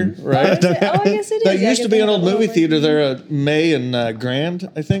often. theater, right? Oh, I guess it is. That Yeah, I used to guess be I an old don't know movie what theater you- there at May and Grand,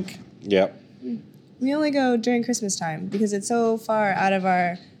 I think. Yep. We only go during Christmas time because it's so far out of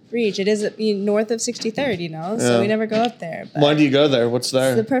our reach. It is north of 63rd, so Yeah. we never go up there. But Why do you go there? What's there?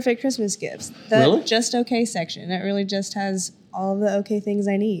 it's the perfect Christmas gifts. The Really? Just Okay section. It really just has all the okay things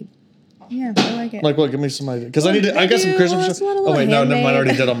I need. Yeah, I like it. Like what? Give me some idea. Because I got some do. Christmas It's shop. a little Oh wait, no, never mind. I handmade.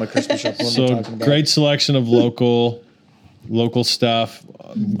 already did all my Christmas shop. What am I So talking about? great selection of local. local stuff.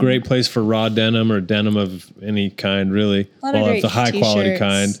 Great place for raw denim or denim of any kind, really. A lot of Well, great the high quality t-shirts,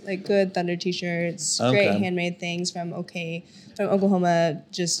 kind. like good Thunder t-shirts, Okay. great handmade things from Oklahoma,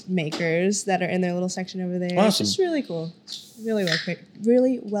 just makers that are in their little section over there. Awesome. It's just really cool. It's really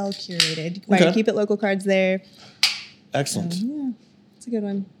well curated. You can buy Okay. Keep It Local cards there. Excellent. It's a good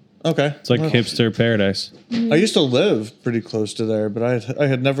one. Okay. It's like Well, hipster paradise. I used to live pretty close to there, but I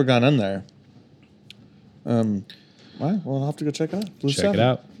had never gone in there. Well, I'll have to go check it out. Blue Check Seven. it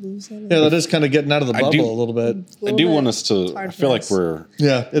out. Yeah, that is kind of getting out of the I bubble do- a little bit. I do want us to. hard I for feel like us. we're.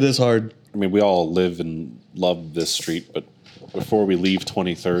 Yeah, it is hard. I mean, we all live and love this street, but before we leave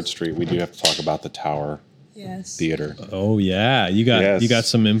 23rd Street, we do have to talk about the Tower Yes. Theater. Oh yeah, you got Yes.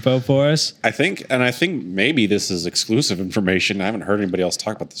 some info for us. I think maybe this is exclusive information. I haven't heard anybody else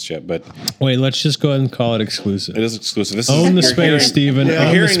talk about this yet, but Wait, let's just go ahead and call it exclusive. it is exclusive. This Own the is, you're space, Steven. You're Own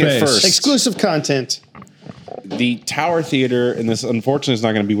the hearing it space. first. Exclusive content. The Tower Theater, and this unfortunately is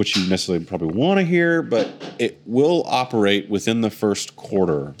not going to be what you necessarily probably want to hear, but it will operate within the first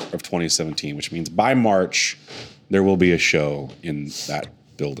quarter of 2017, which means by March there will be a show in that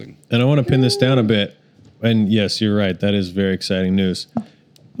building. And I want to pin this down a bit. And yes, you're right. That is very exciting news. I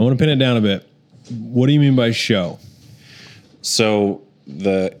want to pin it down a bit. What do you mean by show? So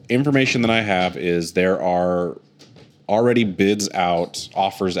the information that I have is there are already bids out,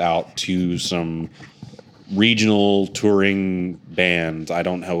 offers out to some regional touring bands. I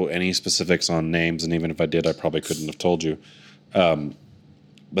don't know any specifics on names, and even if I did, I probably couldn't have told you.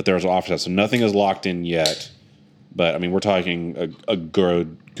 But there's offers out, so nothing is locked in yet. But I mean, we're talking a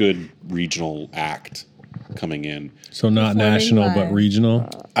good regional act coming in. So not Performing national, but live. regional.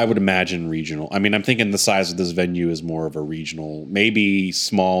 I would imagine regional. I mean, I'm thinking the size of this venue is more of a regional, maybe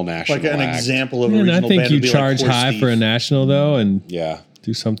small national. Like an act. example of a And I regional think band you would be charge like high Horse for a Thief. national though, and Yeah.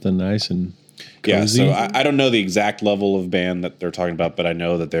 do something nice and Yeah, cozy. so I don't know the exact level of band that they're talking about, but I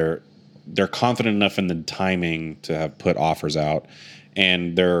know that they're confident enough in the timing to have put offers out,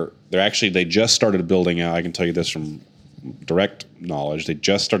 and they just started building out. I can tell you this from direct knowledge. They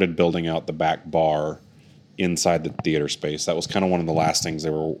just started building out the back bar inside the theater space. That was kind of one of the last things they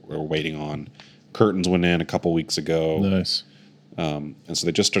were waiting on. Curtains went in a couple weeks ago. nice. And so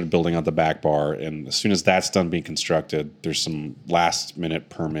they just started building out the back bar, and as soon as that's done being constructed, there's some last minute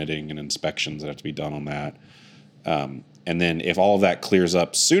permitting and inspections that have to be done on that. And then if all of that clears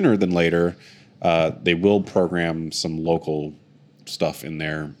up sooner than later, they will program some local stuff in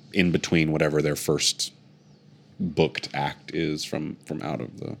there in between whatever their first booked act is from out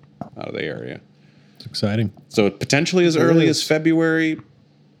of the area. It's exciting. So potentially as early as February,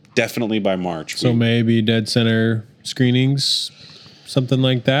 definitely by March. So maybe Dead Center screenings, something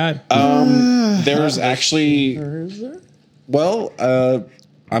like that. There's actually, well,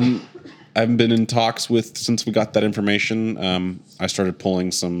 I've been in talks with, since we got that information. I started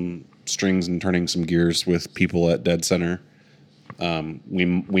pulling some strings and turning some gears with people at Dead Center.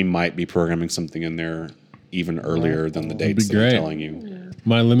 We might be programming something in there even earlier than the dates be that I'm great. telling you.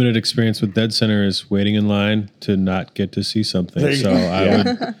 My limited experience with Dead Center is waiting in line to not get to see something. There you So go. I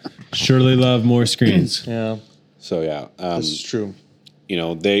would surely love more screens. Yeah, So yeah, this is true. you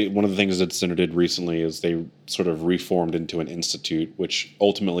know, one of the things that Center did recently is they sort of reformed into an institute, which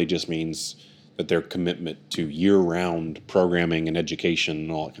ultimately just means that their commitment to year-round programming and education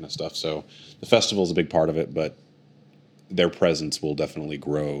and all that kind of stuff. So the festival is a big part of it, but their presence will definitely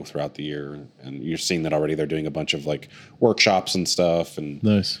grow throughout the year. And you're seeing that already. They're doing a bunch of like workshops and stuff, and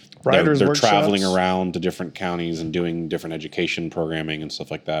Nice. Writers' they're workshops. traveling around to different counties and doing different education programming and stuff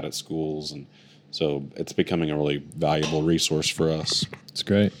like that at schools. And so it's becoming a really valuable resource for us. It's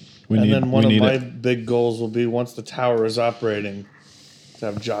great. And then one we of need my it. big goals will be, once the tower is operating, to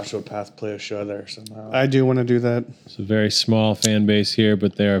have Joshua Path play a show there somehow. I do want to do that. It's a very small fan base here,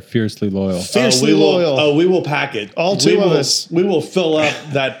 but they are fiercely loyal. Fiercely we will, loyal. Oh, we will pack it. All We two of will- us. We will fill up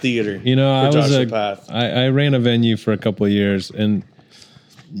that theater. You know, for I was Joshua Path. I ran a venue for a couple of years, and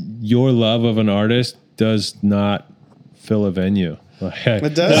your love of an artist does not fill a venue. Like,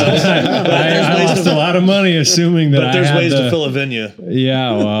 It does. I lost a lot of money assuming that But there's I had ways the, to fill a venue.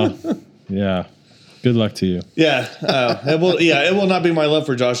 Yeah, well, yeah. Good luck to you. Yeah, it will. Yeah, it will not be my love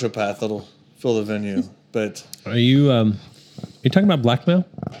for Joshua Path that'll fill the venue, but Are you talking about blackmail?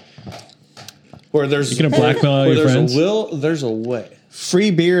 where there's You gonna blackmail all where your there's friends? a will, there's a way.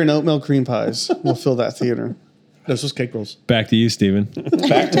 Free beer and oat milk cream pies will fill that theater. This was cake rolls. Back to you, Steven.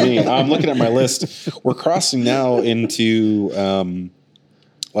 Back to me. I'm looking at my list. We're crossing now into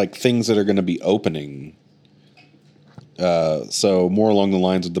like things that are going to be opening. So more along the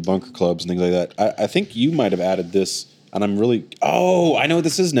lines of the bunker clubs and things like that. I think you might have added this, and I'm really. Oh, I know what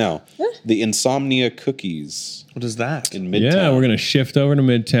this is now. the Insomnia Cookies What is that? in Midtown. Yeah, we're gonna shift over to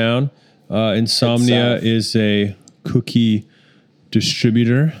Midtown. Insomnia South. is a cookie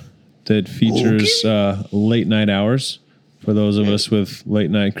distributor that features late night hours for those of us with late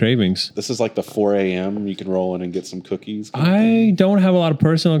night cravings. This is like the 4 a.m. You can roll in and get some cookies. I don't have a lot of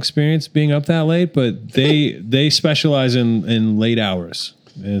personal experience being up that late, but they specialize in late hours,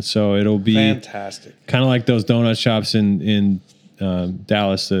 and so it'll be Fantastic. kind of like those donut shops in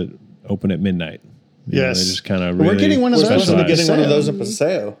Dallas that open at midnight. You know, Yes. they just kind of We're really getting one of those. We're supposed to be specialize. getting one of those in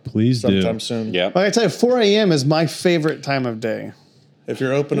Paseo Please do. sometime soon. Yep. Like I tell you, 4 a.m. is my favorite time of day. If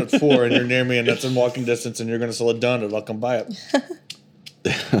you're open at 4 and you're near me and that's in walking distance and you're going to sell a donut, I'll come buy it.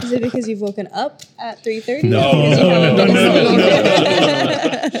 Is it because you've woken up at 3:30? No.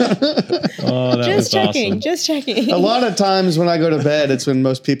 Oh, that was Just checking. awesome. Just checking. A lot of times when I go to bed, it's when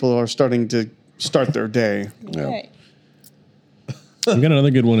most people are starting to start their day. Right. We got another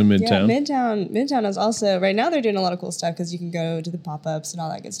good one in Yeah, Midtown. Midtown is also right now. They're doing a lot of cool stuff because you can go to the pop-ups and all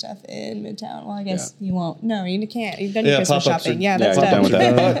that good stuff in Midtown. Well, I guess you won't. No, you can't. You've done your Yeah, Christmas pop-ups shopping. are- Yeah, Yeah, that's I'm done with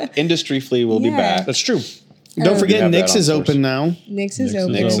done. that. Industry Flea will be Yeah. back. That's true. Don't forget, have that Nick's on is first. open now. Nick's is Nick's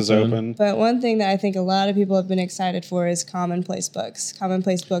open. Nick's is Open. open. But one thing that I think a lot of people have been excited for is Commonplace Books.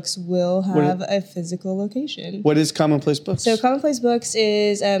 Commonplace Books will have a physical location. What is Commonplace Books? So Commonplace Books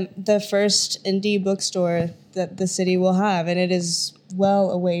is the first indie bookstore that the city will have, and it is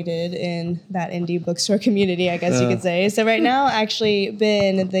well awaited in that indie bookstore community, I guess you could say. So right now, actually,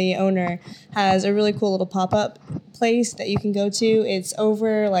 Ben, the owner, has a really cool little pop-up place that you can go to. It's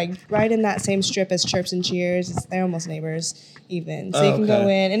over like right in that same strip as Chirps and Cheers. They're almost neighbors even. So you can go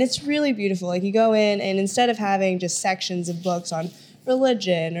in, and it's really beautiful. Like you go in, and instead of having just sections of books on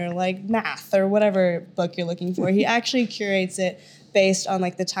religion or like math or whatever book you're looking for, he actually curates it based on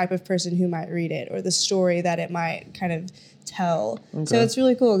like the type of person who might read it or the story that it might kind of tell. So it's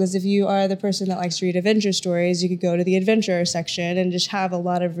really cool because if you are the person that likes to read adventure stories, you could go to the adventure section and just have a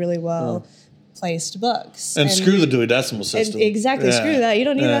lot of really well placed books. And screw the Dewey Decimal System. Exactly, Yeah. screw that. You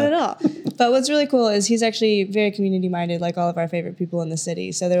don't need Yeah. that at all. But what's really cool is he's actually very community minded, like all of our favorite people in the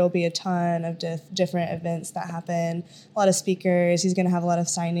city. So there will be a ton of different events that happen, a lot of speakers. He's going to have a lot of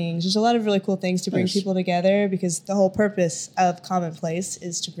signings. There's a lot of really cool things to bring people together because the whole purpose of Commonplace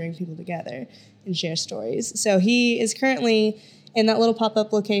is to bring people together and share stories. So he is currently in that little pop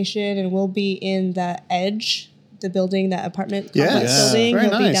up location and will be in the Edge. The building, that apartment complex Yes. building, Very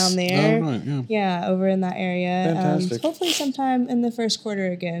he'll be nice. down there. Oh, right, yeah. Yeah, over in that area. Fantastic. Hopefully sometime in the first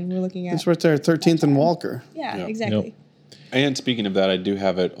quarter again. We're looking at. It's right there, 13th and Walker. Yeah, Yep. exactly. And speaking of that, I do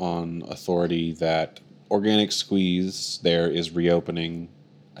have it on authority that Organic Squeeze there is reopening.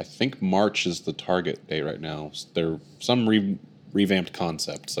 I think March is the target date right now. They're some revamped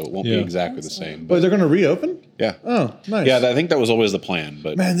concept, so it won't be Yeah. exactly the same. Wait, But they're going to reopen? yeah, Oh, nice. yeah, I think that was always the plan.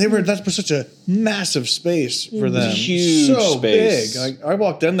 But Man, that's for such a massive space for them. Huge so space. big. I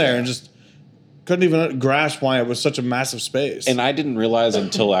walked in there and just couldn't even grasp why it was such a massive space. and I didn't realize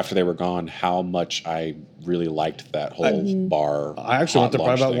until after they were gone how much I really liked that whole bar. I actually went hot there probably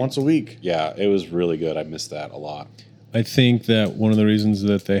lunch about thing. once a week. Yeah, it was really good. I missed that a lot. I think that one of the reasons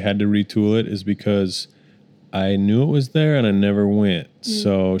that they had to retool it is because I knew it was there and I never went.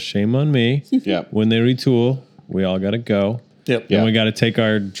 So shame on me. Yeah. When they retool, we all got to go. Yep. Then Yeah. we got to take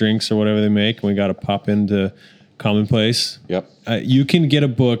our drinks or whatever they make, and we got to pop into Commonplace. Yep. You can get a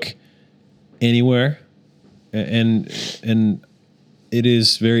book anywhere, and it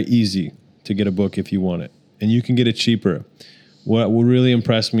is very easy to get a book if you want it, and you can get it cheaper. What really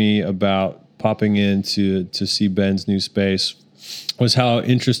impressed me about popping in to see Ben's new space was how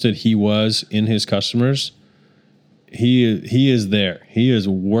interested he was in his customers. He is there. He is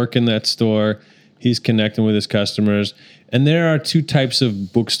working that store. He's connecting with his customers. And there are two types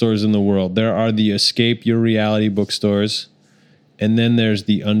of bookstores in the world. There are the escape your reality bookstores, and then there's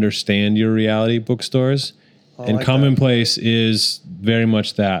the understand your reality bookstores. And like Commonplace is very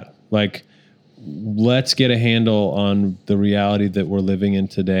much that. Like, let's get a handle on the reality that we're living in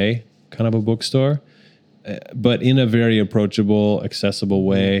today, kind of a bookstore, but in a very approachable, accessible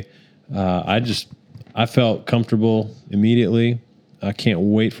way. I felt comfortable immediately. I can't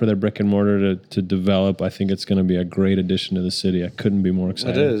wait for their brick and mortar to develop. I think it's going to be a great addition to the city. I couldn't be more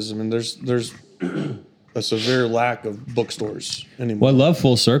excited. It is. I mean, there's a severe lack of bookstores anymore. Well, I love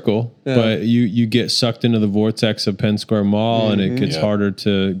Full Circle, but you get sucked into the vortex of Penn Square Mall, and it gets Yeah. harder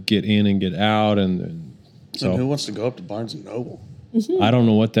to get in and get out. And And who so wants to go up to Barnes and Noble? I don't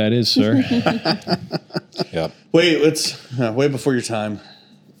know what that is, sir. Yep. Wait, it's way before your time.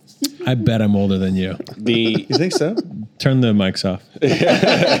 I bet I'm older than you. The You think so? Turn the mics off.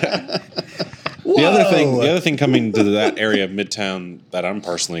 The other thing coming to that area of Midtown that I'm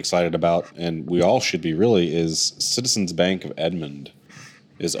personally excited about, and we all should be really, is Citizens Bank of Edmond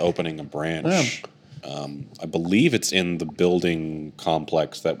is opening a branch. I believe it's in the building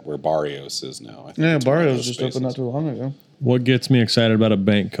complex where Barrios is now. I think Yeah, it's one of Barrios those just spaces. opened not too long ago. What gets me excited about a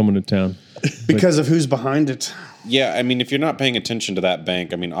bank coming to town? Because of who's behind it. Yeah, I mean, if you're not paying attention to that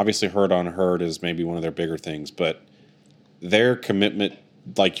bank, I mean, obviously Herd on Herd is maybe one of their bigger things, but their commitment,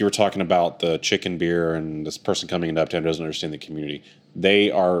 like you were talking about the chicken beer and this person coming into Uptown doesn't understand the community.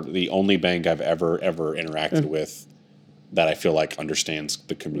 They are the only bank I've ever interacted with that I feel like understands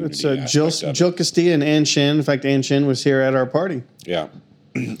the community. It's Jill Castilla and Ann Shin. In fact, Ann Shin was here at our party. Yeah.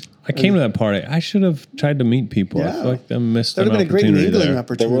 I came to that party. I should have tried to meet people. I Yeah. feel like I missed That an would have been a great opportunity mingling there. There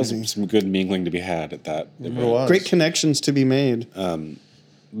opportunity. was some good mingling to be had at that event. Great connections to be made.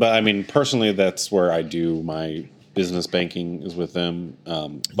 But I mean, personally, that's where I do my business banking is with them.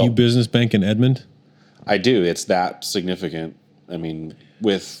 But You business bank in Edmond? I do. It's that significant. I mean,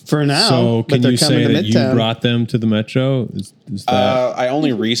 with For now, So but can they're you coming say to that you Midtown. brought them to the Metro? Is that I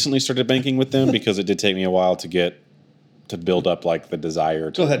only recently started banking with them because it did take me a while to build up like the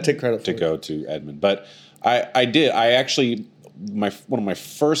desire to Go ahead, take credit to for it. go to Edmond. But I did. I actually one of my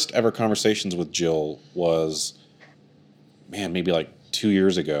first ever conversations with Jill was, man, maybe like 2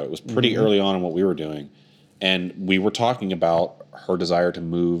 years ago. It was pretty early on in what we were doing, and we were talking about her desire to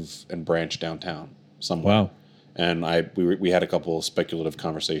move and branch downtown somewhere. wow? And we had a couple of speculative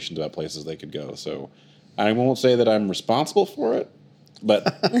conversations about places they could go. So I won't say that I'm responsible for it,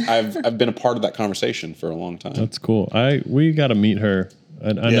 but I've been a part of that conversation for a long time. That's cool. We got to meet her.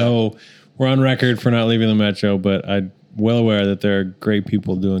 I know we're on record for not leaving the Metro, but I'm well aware that there are great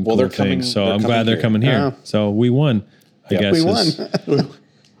people doing cool they're coming- things. So they're I'm glad coming they're here. coming here. Yeah. So we won. I Yeah. guess We won.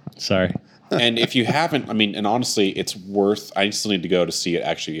 Sorry. And if you haven't, I mean, and honestly, it's worth. I still need to go to see it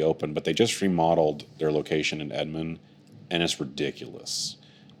actually open, but they just remodeled their location in Edmond, and it's ridiculous.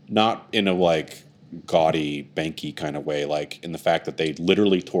 Not in a like gaudy, banky kind of way, like in the fact that they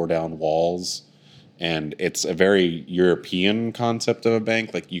literally tore down walls, and it's a very European concept of a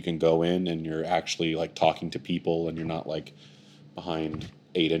bank. Like you can go in and you're actually like talking to people, and you're not like behind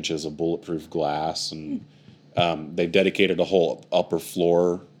 8 inches of bulletproof glass. And they've dedicated a whole upper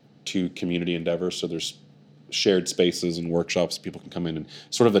floor to community endeavors. So there's shared spaces and workshops people can come in, and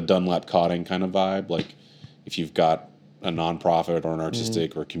sort of a Dunlap Cotting kind of vibe. Like if you've got a nonprofit or an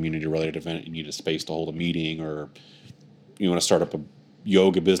artistic or a community related event, you need a space to hold a meeting, or you want to start up a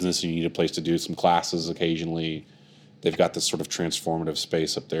yoga business and you need a place to do some classes occasionally. They've got this sort of transformative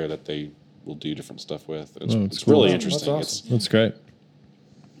space up there that they will do different stuff with. It's cool. really That's interesting. awesome. That's great.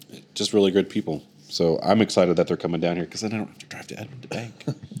 It's just really good people. So I'm excited that they're coming down here because then I don't have to drive to Edmond to bank.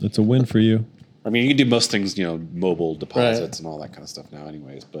 That's a win for you. I mean, you can do most things, mobile deposits and all that kind of stuff now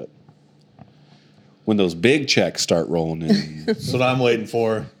anyways, but when those big checks start rolling in, That's what I'm waiting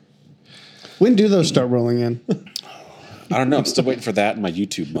for. When do those start rolling in? I don't know. I'm still waiting for that in my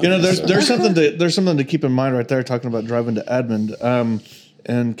YouTube money. You know, so. there's something to keep in mind right there. Talking about driving to Edmond,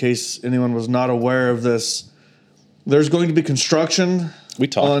 in case anyone was not aware of this, there's going to be construction We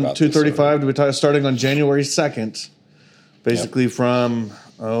talked on about this 235 to be starting on January 2nd, basically from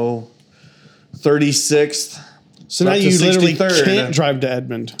 36th. So now Up to you literally 63rd. can't drive to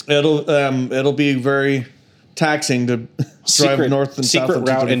Edmond. It'll be very taxing to drive north and south. secret on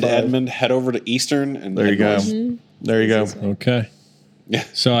route into 235. Edmond. Head over to Eastern, and There you go. head north. There you go. Okay. Yeah,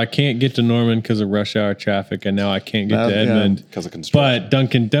 So I can't get to Norman because of rush hour traffic, and now I can't get to Yeah. Edmond. because of construction. But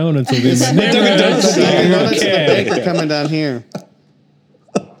Dunkin' Donuts will be my neighborhood. That's so I'm okay. They're coming down here.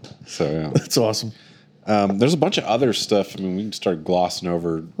 So yeah, It's awesome. there's a bunch of other stuff. I mean, we can start glossing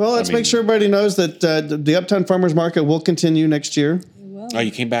over. Well, let's make sure everybody knows that the Uptown Farmers Market will continue next year. Oh,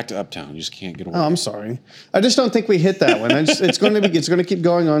 you came back to Uptown. You just can't get away. Oh, I'm sorry. I just don't think we hit that one. It's going to keep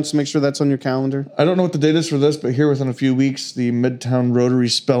going on. So make sure that's on your calendar. I don't know what the date is for this, but here within a few weeks, the Midtown Rotary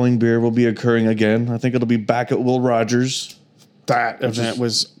Spelling Beer will be occurring again. I think it'll be back at Will Rogers. That event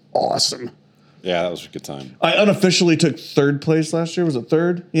was awesome. Yeah, that was a good time. I unofficially took third place last year. Was it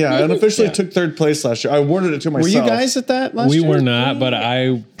third? Yeah, I unofficially Yeah. took third place last year. I awarded it to myself. Were you guys at that last We year? were not, but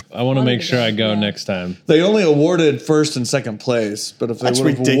I want to make sure I go Yeah. next time. They only awarded first and second place, but if they That's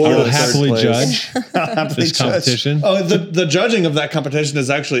would have ridiculous. I will awarded third happily place, judge this competition. Oh, the judging of that competition is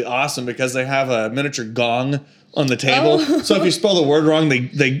actually awesome because they have a miniature gong on the table. So if you spell the word wrong, they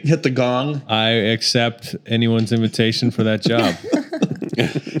hit the gong, I accept anyone's invitation for that job.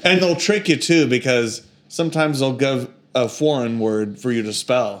 and they'll trick you too because sometimes they'll give a foreign word for you to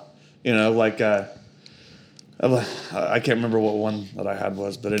spell. You know, like I can't remember what one that I had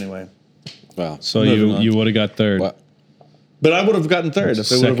was, but anyway. Wow. So Moving on. you would have got third. What? But I would have gotten third if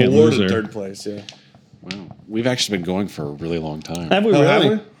they would have Second awarded loser. third place. Yeah. Wow. We've actually been going for a really long time. Have we Oh, really?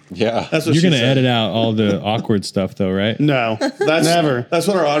 have we? Yeah. That's what You're she going to said. edit out all the awkward stuff, though, right? No, That's never. That's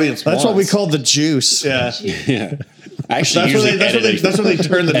what our audience. That's what we wants. call the juice. Yeah. Yeah. Actually, That's where they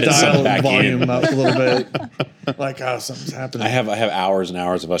turn the edit something dial back volume in. up a little bit. Like, oh, something's happening. I have hours and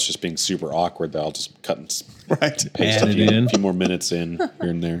hours of us just being super awkward that I'll just cut and Right. paste Add it in. a few more minutes in here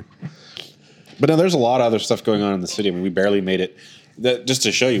and there. But no, there's a lot of other stuff going on in the city. I mean, we barely made it. Just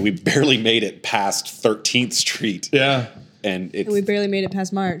to show you, we barely made it past 13th Street. Yeah. And it's And we barely made it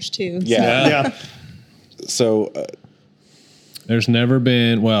past March too. yeah. Yeah. So There's never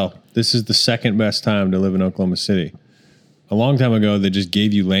been, well, this is the second best time to live in Oklahoma City. A long time ago, they just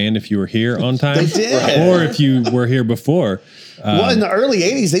gave you land if you were here on time. They did. Or if you were here before. Well, in the early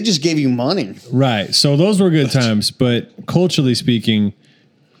 80s, they just gave you money. Right. So those were good times. But culturally speaking,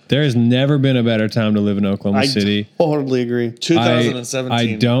 there has never been a better time to live in Oklahoma City. Totally agree. 2017.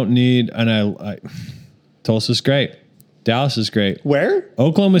 I don't need, and I Tulsa's great. Dallas is great. Where?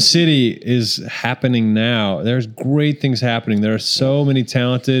 Oklahoma City is happening now. There's great things happening. There are so many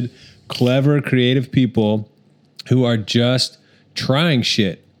talented, clever, creative people who are just trying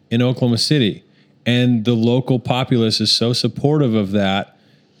shit in Oklahoma City. And the local populace is so supportive of that.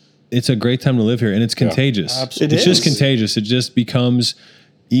 It's a great time to live here, and it's contagious. absolutely. It's just contagious. It just becomes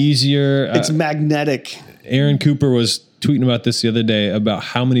easier. It's magnetic. Aaron Cooper was tweeting about this the other day about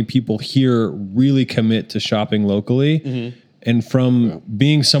how many people here really commit to shopping locally. And from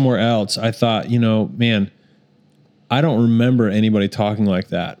being somewhere else, I thought, man, I don't remember anybody talking like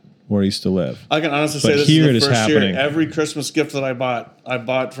that where I used to live. I can honestly But say this here is it the is first happening. year. Every Christmas gift that I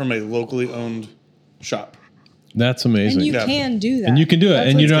bought from a locally owned shop. That's And amazing. you Yeah. can do that. And you can do it. That's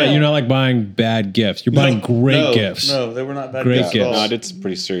And what's cool. you're not like buying bad gifts. You're buying great gifts. No, they were not bad Great gifts. at gifts. all. no, I did some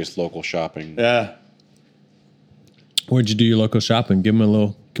pretty serious local shopping. Yeah. Where'd you do your local shopping? Give them a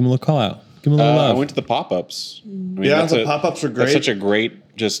little call out. Give them a little I love. went to the pop-ups. I mean, Yeah, that's the pop-ups were That's great. such a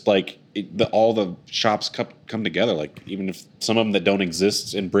great, just like all the shops come together. Like even if some of them that don't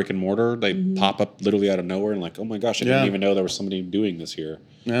exist in brick and mortar, they pop up literally out of nowhere and like, oh my gosh, I Yeah. didn't even know there was somebody doing this here.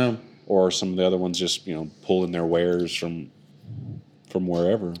 Yeah. Or some of the other ones just pulling their wares from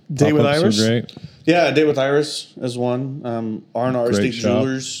wherever. Day with Pop-ups are Iris. great. Yeah, A Day with Iris is one. R&R Great Estate shop.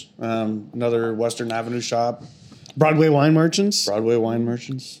 Jewelers, another Western Avenue shop. Broadway Wine Merchants. Broadway Wine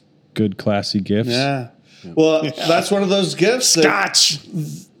Merchants. Good, classy gifts. Yeah. Well, that's one of those gifts that Scotch.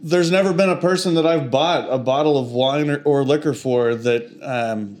 there's never been a person that I've bought a bottle of wine or liquor for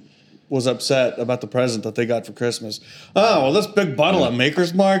that was upset about the present that they got for Christmas. Oh, well, this big bottle of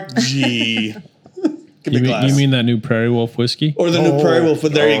Maker's Mark? Gee. Give me a glass. You mean that new Prairie Wolf whiskey? or the new Prairie Wolf,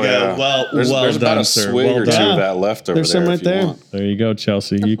 but there you Oh, go. yeah. Well, there's well about done, a sir. swig Well or two done. of that left over There's there. some right if you there. want. There you go,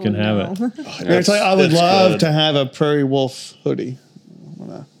 Chelsea. You can have it. I tell you, I would It's love good. to have a Prairie Wolf hoodie.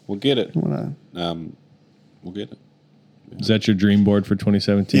 We'll get it. Wanna- We'll get it. Is that your dream board for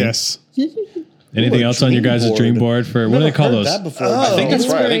 2017? Yes. Anything Ooh, a else on your dream guys' board. dream board for what do they call Heard those? that before. Oh. I think that's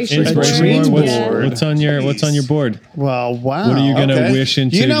right. I think Inspiration Dream board. board. What's on your board? Well, wow. What are you gonna Okay. wish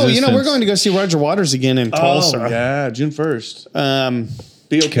into You know, we're existence? going to go see Roger Waters again in Tulsa. Oh, yeah, June 1st. Um,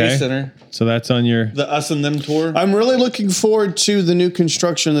 BOK Okay. Center. So that's on your. The Us and Them tour. I'm really looking forward to the new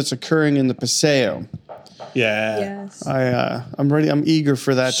construction that's occurring in the Paseo. Yeah. Yes. I'm ready. I'm eager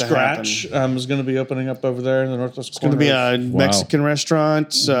for that to happen. Scratch is going to be opening up over there in the northwest It's going to be a Mexican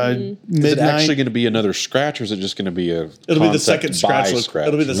restaurant. Is it Midnight. actually going to be another Scratch, or is it just going to be a? It'll be the concept second by Scratch.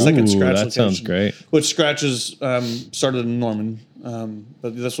 It'll be the second Ooh, Scratch that location. sounds great. Which Scratches started in Norman,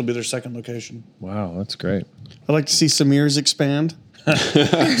 but this will be their second location. Wow, that's great. I'd like to see Samir's expand. So,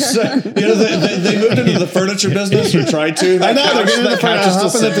 they moved into the furniture business or tried to. I know they're getting the couch is still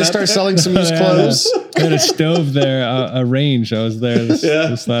hoping that they sitting start up. selling Samir's clothes. They had a stove there, a range. I was there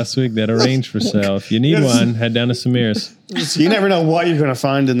this last week. They had a range for sale. If you need Yes. one, head down to Samir's. You never know what you're going to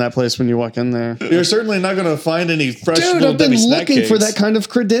find in that place when you walk in there. You're certainly not going to find any fresh Dude, little I've been Debbie snack looking for cakes. that kind of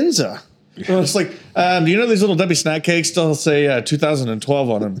credenza. Well, it's like, do you know these little Debbie snack cakes still say 2012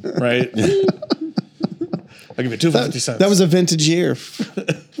 on them, right? I'll give you 250 cents. That was a vintage year.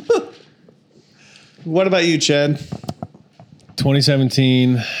 What about you, Chad?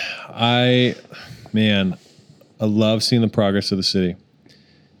 2017, I love seeing the progress of the city,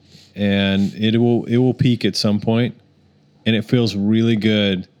 and it will peak at some point, and it feels really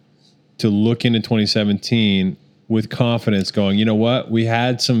good to look into 2017 with confidence, going, you know what, we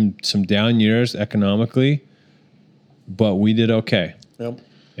had some down years economically, but we did okay, Yep.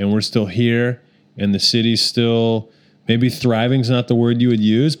 and we're still here, and the city's still. Maybe thriving is not the word you would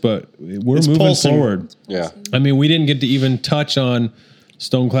use, but we're It's moving pulsing. forward. Yeah. I mean, we didn't get to even touch on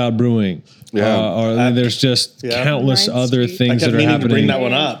Stone Cloud Brewing. Yeah. Or there's just Yeah. countless 9th other Street. I things kept that are meaning to bring happening. that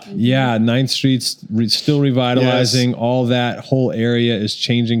one up. Yeah, 9th Street's still revitalizing. All that whole area is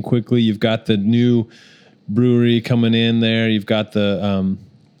changing quickly. You've got the new brewery coming in there. You've got the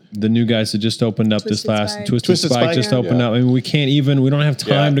new guys that just opened up Twisted this last Spike. Twisted Twisted Spike Spike, just yeah. opened Yeah. up. I mean, we don't have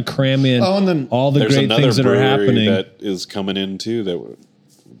time Yeah. to cram in Oh, and then all the There's great another things that are brewery happening. that is coming in too that we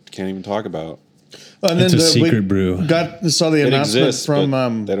can't even talk about. And It's then a we secret brew. saw the It announcement exists, from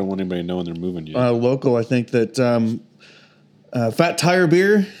but they don't want anybody knowing they're moving yet. local. I think that Fat Tire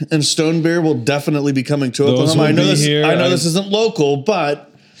Beer and Stone Beer will definitely be coming to Those Oklahoma. will I know be this. here. I know this isn't local,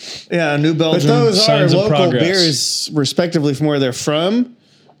 but yeah, New But Belgium. those are Signs of local progress. beers, respectively, from where they're from.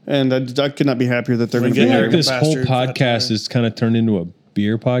 And I could not be happier that they're We going to get be I here. feel here. like this whole Bastard, Fat podcast Tire. is kind of turned into a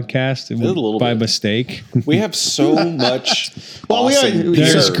beer podcast little by bit. mistake. We have so much. Well, we awesome are-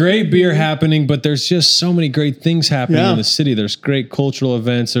 There's Sure. great beer happening, but there's just so many great things happening Yeah. in the city. There's great cultural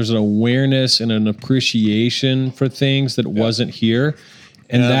events. There's an awareness and an appreciation for things that wasn't here.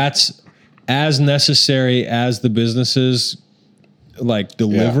 And that's as necessary as the businesses like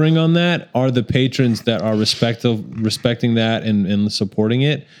delivering on that are the patrons that are respecting that and supporting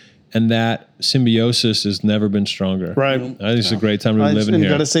it. And that symbiosis has never been stronger. Right. I think it's a great time to be living And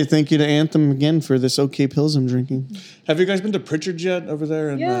here. got to say thank you to Anthem again for this OK Pills I'm drinking. Have you guys been to Pritchard's yet over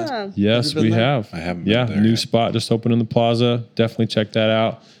there? Yeah. Yes, Have you we been there? have. I haven't Yeah, been there new yet. spot just opened in the plaza. Definitely check that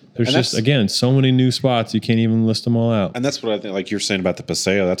out. There's And just that's- again so many new spots you can't even list them all out. And that's what I think, like you're saying about the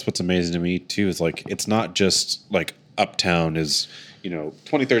Paseo, that's what's amazing to me too, is like, it's not just like Uptown is,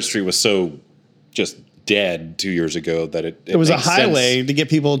 23rd Street was so just dead 2 years ago that it It was a makes highway sense. to get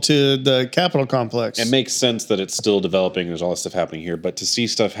people to the Capitol complex. It makes sense that it's still developing. There's all this stuff happening here, but to see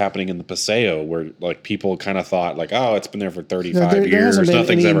stuff happening in the Paseo where like people kind of thought like, oh, it's been there for 35 there years. hasn't been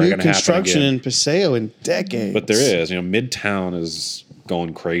Nothing's any ever new going to happen construction again. in Paseo in decades. But there is, Midtown is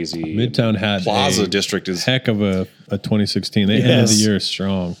going crazy. Midtown had Plaza a District is heck of a 2016. They ended the Yes. year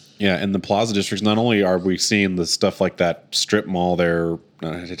strong. Yeah, and the Plaza Districts, not only are we seeing the stuff like that strip mall there,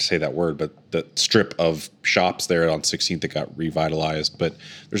 I hate to say that word, but the strip of shops there on 16th that got revitalized, but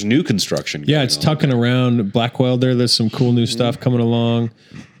there's new construction. Yeah, going it's on. tucking around Blackwell there. There's some cool new stuff coming along.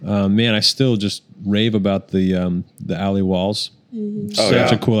 Man, I still just rave about the alley walls. Such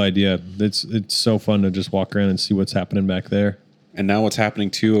yeah. a cool idea. It's so fun to just walk around and see what's happening back there. And now what's happening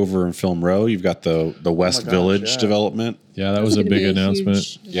too over in Film Row, you've got the West Village development. Yeah, that was a It's big gonna be announcement.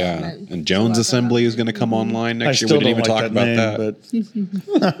 huge Yeah, development and to Jones walk Assembly around. is going to come online I next year. still We didn't don't even like talk that about name,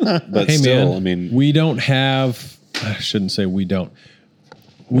 that. but But Hey still, man, I mean, we don't have. I shouldn't say we don't.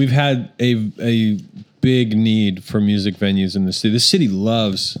 We've had a big need for music venues in the city. The city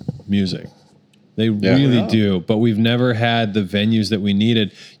loves music. They really do, but we've never had the venues that we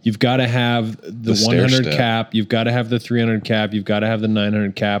needed. You've got to have the stair 100 step. cap. You've got to have the 300 cap. You've got to have the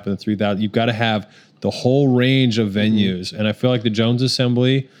 900 cap and the 3,000. You've got to have the whole range of venues. And I feel like the Jones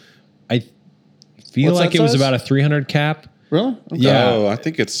Assembly, I feel What's like that it was size? about a 300 cap. really? Yeah. oh, I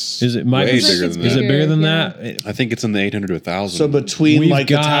think it's Is it might way be It's like bigger it's than Is that. it bigger than Yeah. that? I think it's in the 800 to 1,000. so between We've like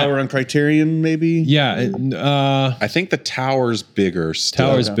got- the Tower and Criterion, maybe. Yeah, I think the tower's bigger. Still.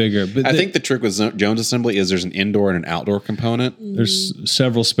 tower's bigger, but I think the trick with Jones Assembly is there's an indoor and an outdoor component. there's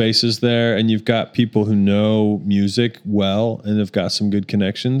several spaces there, and you've got people who know music well and have got some good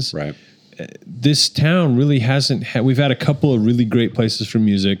connections. Right. This town really hasn't had. We've had a couple of really great places for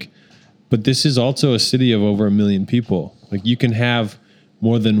music, but this is also a city of over 1 million people. Like you can have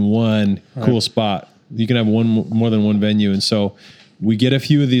more than one cool spot. You can have more than one venue, and so we get a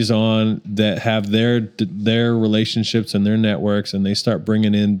few of these on that have their relationships and their networks, and they start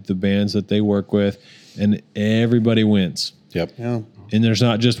bringing in the bands that they work with, and everybody wins. Yep. Yeah. And there's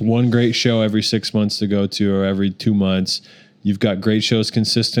not just one great show every 6 months to go to or every 2 months. You've got great shows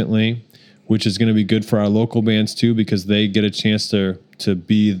consistently, which is going to be good for our local bands too, because they get a chance to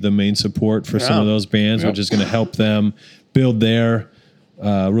be the main support for some of those bands, which is going to help them build their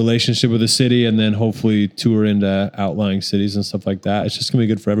relationship with the city and then hopefully tour into outlying cities and stuff like that. It's just going to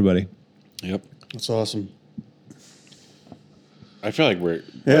be good for everybody. Yep. That's awesome. I feel like we're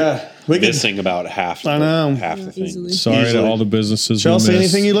Yeah. We could. missing about half. I know. half the things. Easily. Sorry Easily. to all the businesses. Chelsea, we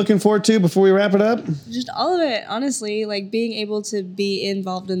missed. anything you looking forward to before we wrap it up? Just all of it, honestly, like being able to be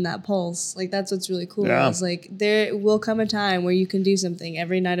involved in that pulse, like that's what's really cool. Yeah. Is like there will come a time where you can do something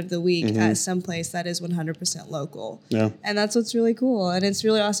every night of the week at some place that is 100% local. Yeah. And that's what's really cool. And it's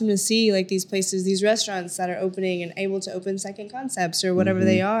really awesome to see like these places, these restaurants that are opening and able to open second concepts or whatever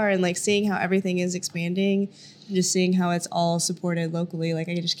they are, and like seeing how everything is expanding and just seeing how it's all supported locally. Like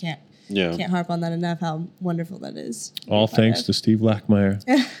I just can't Yeah. harp on that enough how wonderful that is. All thanks to Steve Lackmeyer.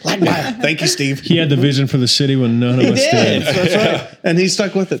 Thank you, Steve. He had the vision for the city when none of us did. That's right. And he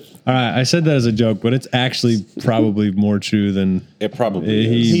stuck with it. All right, I said that as a joke, but it's actually probably more true than It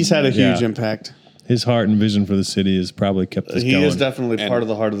probably is. He's had a huge Yeah. impact. his heart and vision for the city has probably kept us He going. is definitely And- part of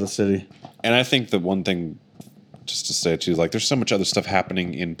the heart of the city. And I think the one thing, just to say too, like there's so much other stuff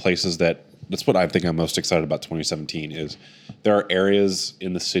happening in places that's what I think I'm most excited about 2017 is there are areas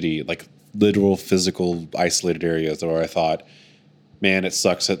in the city, like literal physical isolated areas where I thought, man, it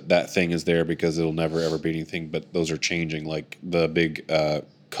sucks that that thing is there because it'll never ever be anything, but those are changing. Like the big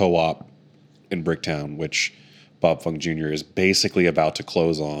co-op in Bricktown, which Bob Funk Jr. is basically about to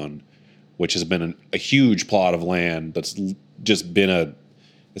close on, which has been a huge plot of land that's just been an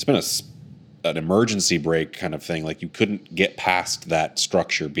emergency break kind of thing. Like you couldn't get past that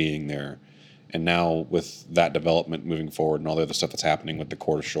structure being there. And now with that development moving forward and all the other stuff that's happening with the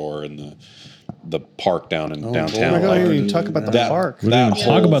Quarter Shore and the park down in downtown. I like, don't even talk about the that- park. We didn't that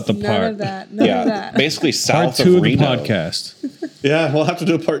talk whole- about the None park. of that. None of that. basically Part south 2 of of the Reno. podcast. Yeah, we'll have to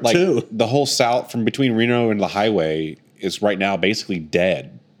do a part Like two. the whole south from between Reno and the highway is right now basically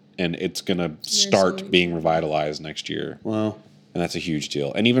dead. And it's going to start slowly. being revitalized next year. Wow. And that's a huge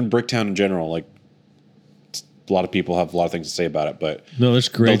deal. And even Bricktown in general, like a lot of people have a lot of things to say about it, but No, there's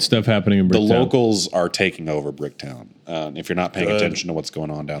great The- stuff happening in the Bricktown. locals are taking over Bricktown. If you're not paying Good. attention to what's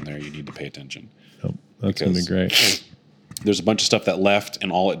going on down there, you need to pay attention. Oh, that's going to be because- great. There's a bunch of stuff that left,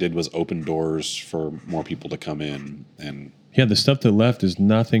 and all it did was open doors for more people to come in. And Yeah, the stuff that left is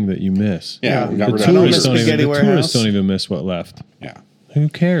nothing that you miss. yeah, we got The rid of tourists, that. don't even, Spaghetti the warehouse. tourists don't even miss what left. Yeah. Who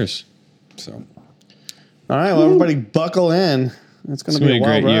cares? So All right, well, everybody buckle in. It's going to be a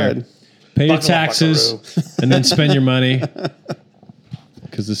wild ride. Pay your Buckle up, taxes and then spend your money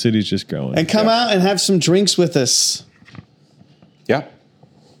because the city's just growing. And come out and have some drinks with us. yeah.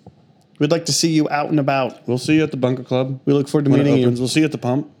 We'd like to see you out and about. We'll see you at the Bunker Club. We look forward to When it meeting opens. you. We'll see you at the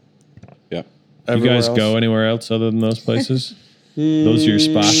pump. Yeah. you Everywhere guys else. go anywhere else other than those places? Those are your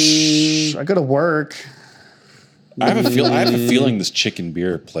spots. I go to work. I have a feeling this chicken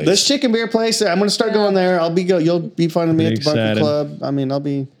beer place. This chicken beer place, I'm going to start going there. You'll be finding me at the Bunker Excited. Club. I mean, I'll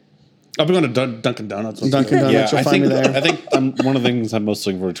be I'll be going to Dunkin' Donuts. Dunkin' Donuts. yeah, You'll I find think me there. I think one of the things I'm most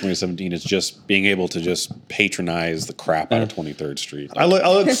looking forward to 2017 is just being able to just patronize the crap out of 23rd Street. I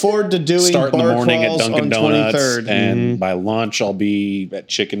look forward to doing Start in the bar morning at crawls Dunkin' on Donuts, 23rd. and by lunch I'll be at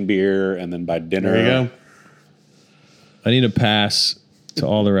Chicken Beer, and then by dinner, There you go. I need a pass to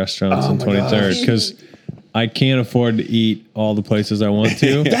all the restaurants on 23rd because I can't afford to eat all the places I want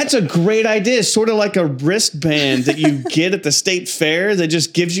to. That's a great idea. It's sort of like a wristband that you get at the state fair that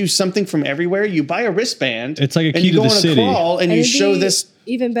just gives you something from everywhere. You buy a wristband. It's like a and key you to go the on city. a crawl and you it'd show be this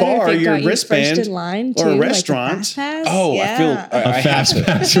even better bar if they your got you wristband first in line or too, a like the restaurant. fast pass. Oh, yeah. I feel A I fast have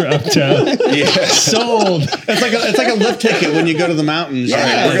to. pass for uptown. Yeah. Sold. It's like a lift ticket when you go to the mountains. All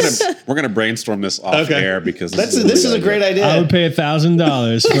right, Yes. we're gonna brainstorm this off Okay. air because this is a great idea. I would pay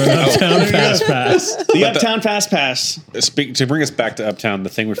 $1,000 for an uptown fast pass. The Uptown Fast Pass. To bring us back to Uptown, the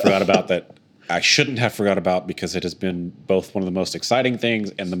thing we forgot about that I shouldn't have forgot about because it has been both one of the most exciting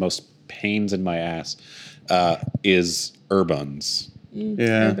things and the most pains in my ass is Urbuns.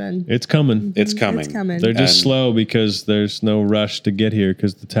 Yeah. Urban. It's coming. It's coming. It's coming. They're just And- slow because there's no rush to get here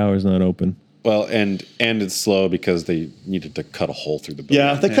because the tower's not open. Well, and it's slow because they needed to cut a hole through the building.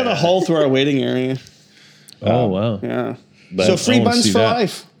 Yeah, they cut a hole through our waiting area. Oh, wow. Yeah. But So I free wanna buns see for that.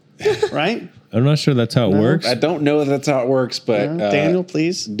 life. Right? I'm not sure that's how it works. I don't know that that's how it works, but Daniel,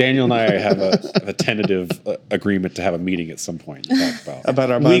 please. Daniel and I have a tentative agreement to have a meeting at some point to talk about.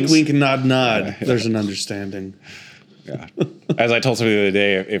 About our Wink, buns. wink, and nod, nod. There's an understanding. Yeah. As I told somebody the other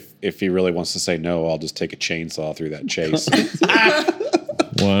day, if he really wants to say no, I'll just take a chainsaw through that chase.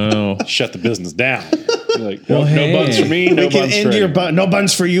 Wow. Shut the business down. Like, Well, no hey. buns for me, no We can buns end for your anyone. bun. No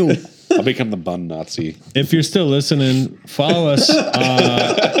buns for you. I'll become the bun Nazi. If you're still listening, follow us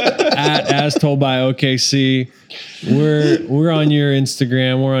at As Told by OKC. We're on your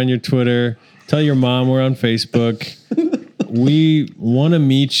Instagram. We're on your Twitter. Tell your mom we're on Facebook. We want to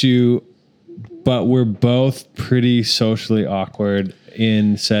meet you, but we're both pretty socially awkward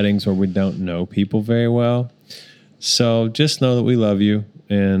in settings where we don't know people very well. So just know that we love you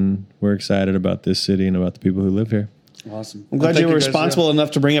and we're excited about this city and about the people who live here. Awesome. I'm glad Thank you were guys, responsible enough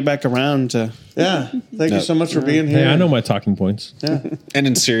to bring it back around to. Yeah. Thank you so much for being here. Hey, I know my talking points. And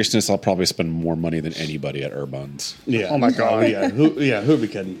in seriousness, I'll probably spend more money than anybody at Urbuns. Yeah. Oh my God. Who'd be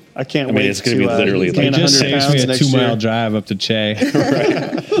kidding? I can't I mean, wait. it's gonna be to, literally gain It just 100 saves me pounds a next 2 mile year. drive up to Che.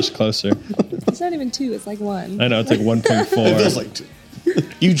 Just closer. It's not even 2. It's like 1. I know it's like It feels 1.4. like two.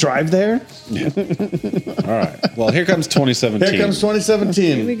 You drive there? All right. Well, here comes 2017. Here comes Here we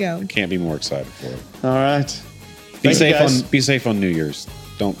 2017. go. Can't be more excited for it. All right. Be Thank you, guys. safe on New Year's.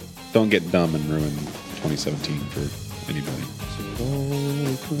 Don't don't get dumb and ruin 2017 for anybody.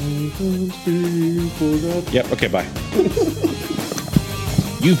 Yep. Okay. Bye.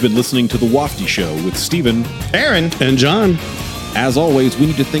 You've been listening to The Wafty Show with Steven, Aaron, and John. As always, we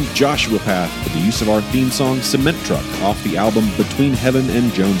need to thank Joshua Path for the use of our theme song Cement Truck off the album Between Heaven and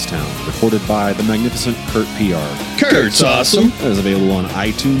Jonestown, recorded by the magnificent Kurt PR. Kurt's awesome. That is available on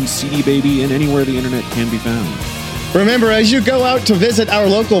iTunes, CD Baby, and anywhere the internet can be found. Remember, as you go out to visit our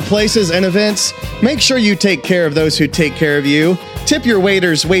local places and events, make sure you take care of those who take care of you. Tip your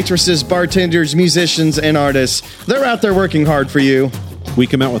waiters, waitresses, bartenders, musicians, and artists. They're out there working hard for you. We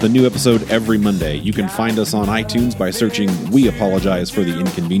come out with a new episode every Monday. You can find us on iTunes by searching We Apologize for the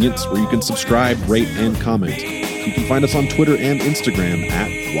Inconvenience, where you can subscribe, rate, and comment. You can find us on Twitter and Instagram at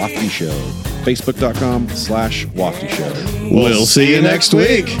Wafty Show. Facebook.com/Wafty Show. We'll see you next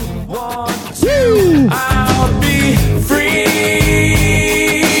week. Woo!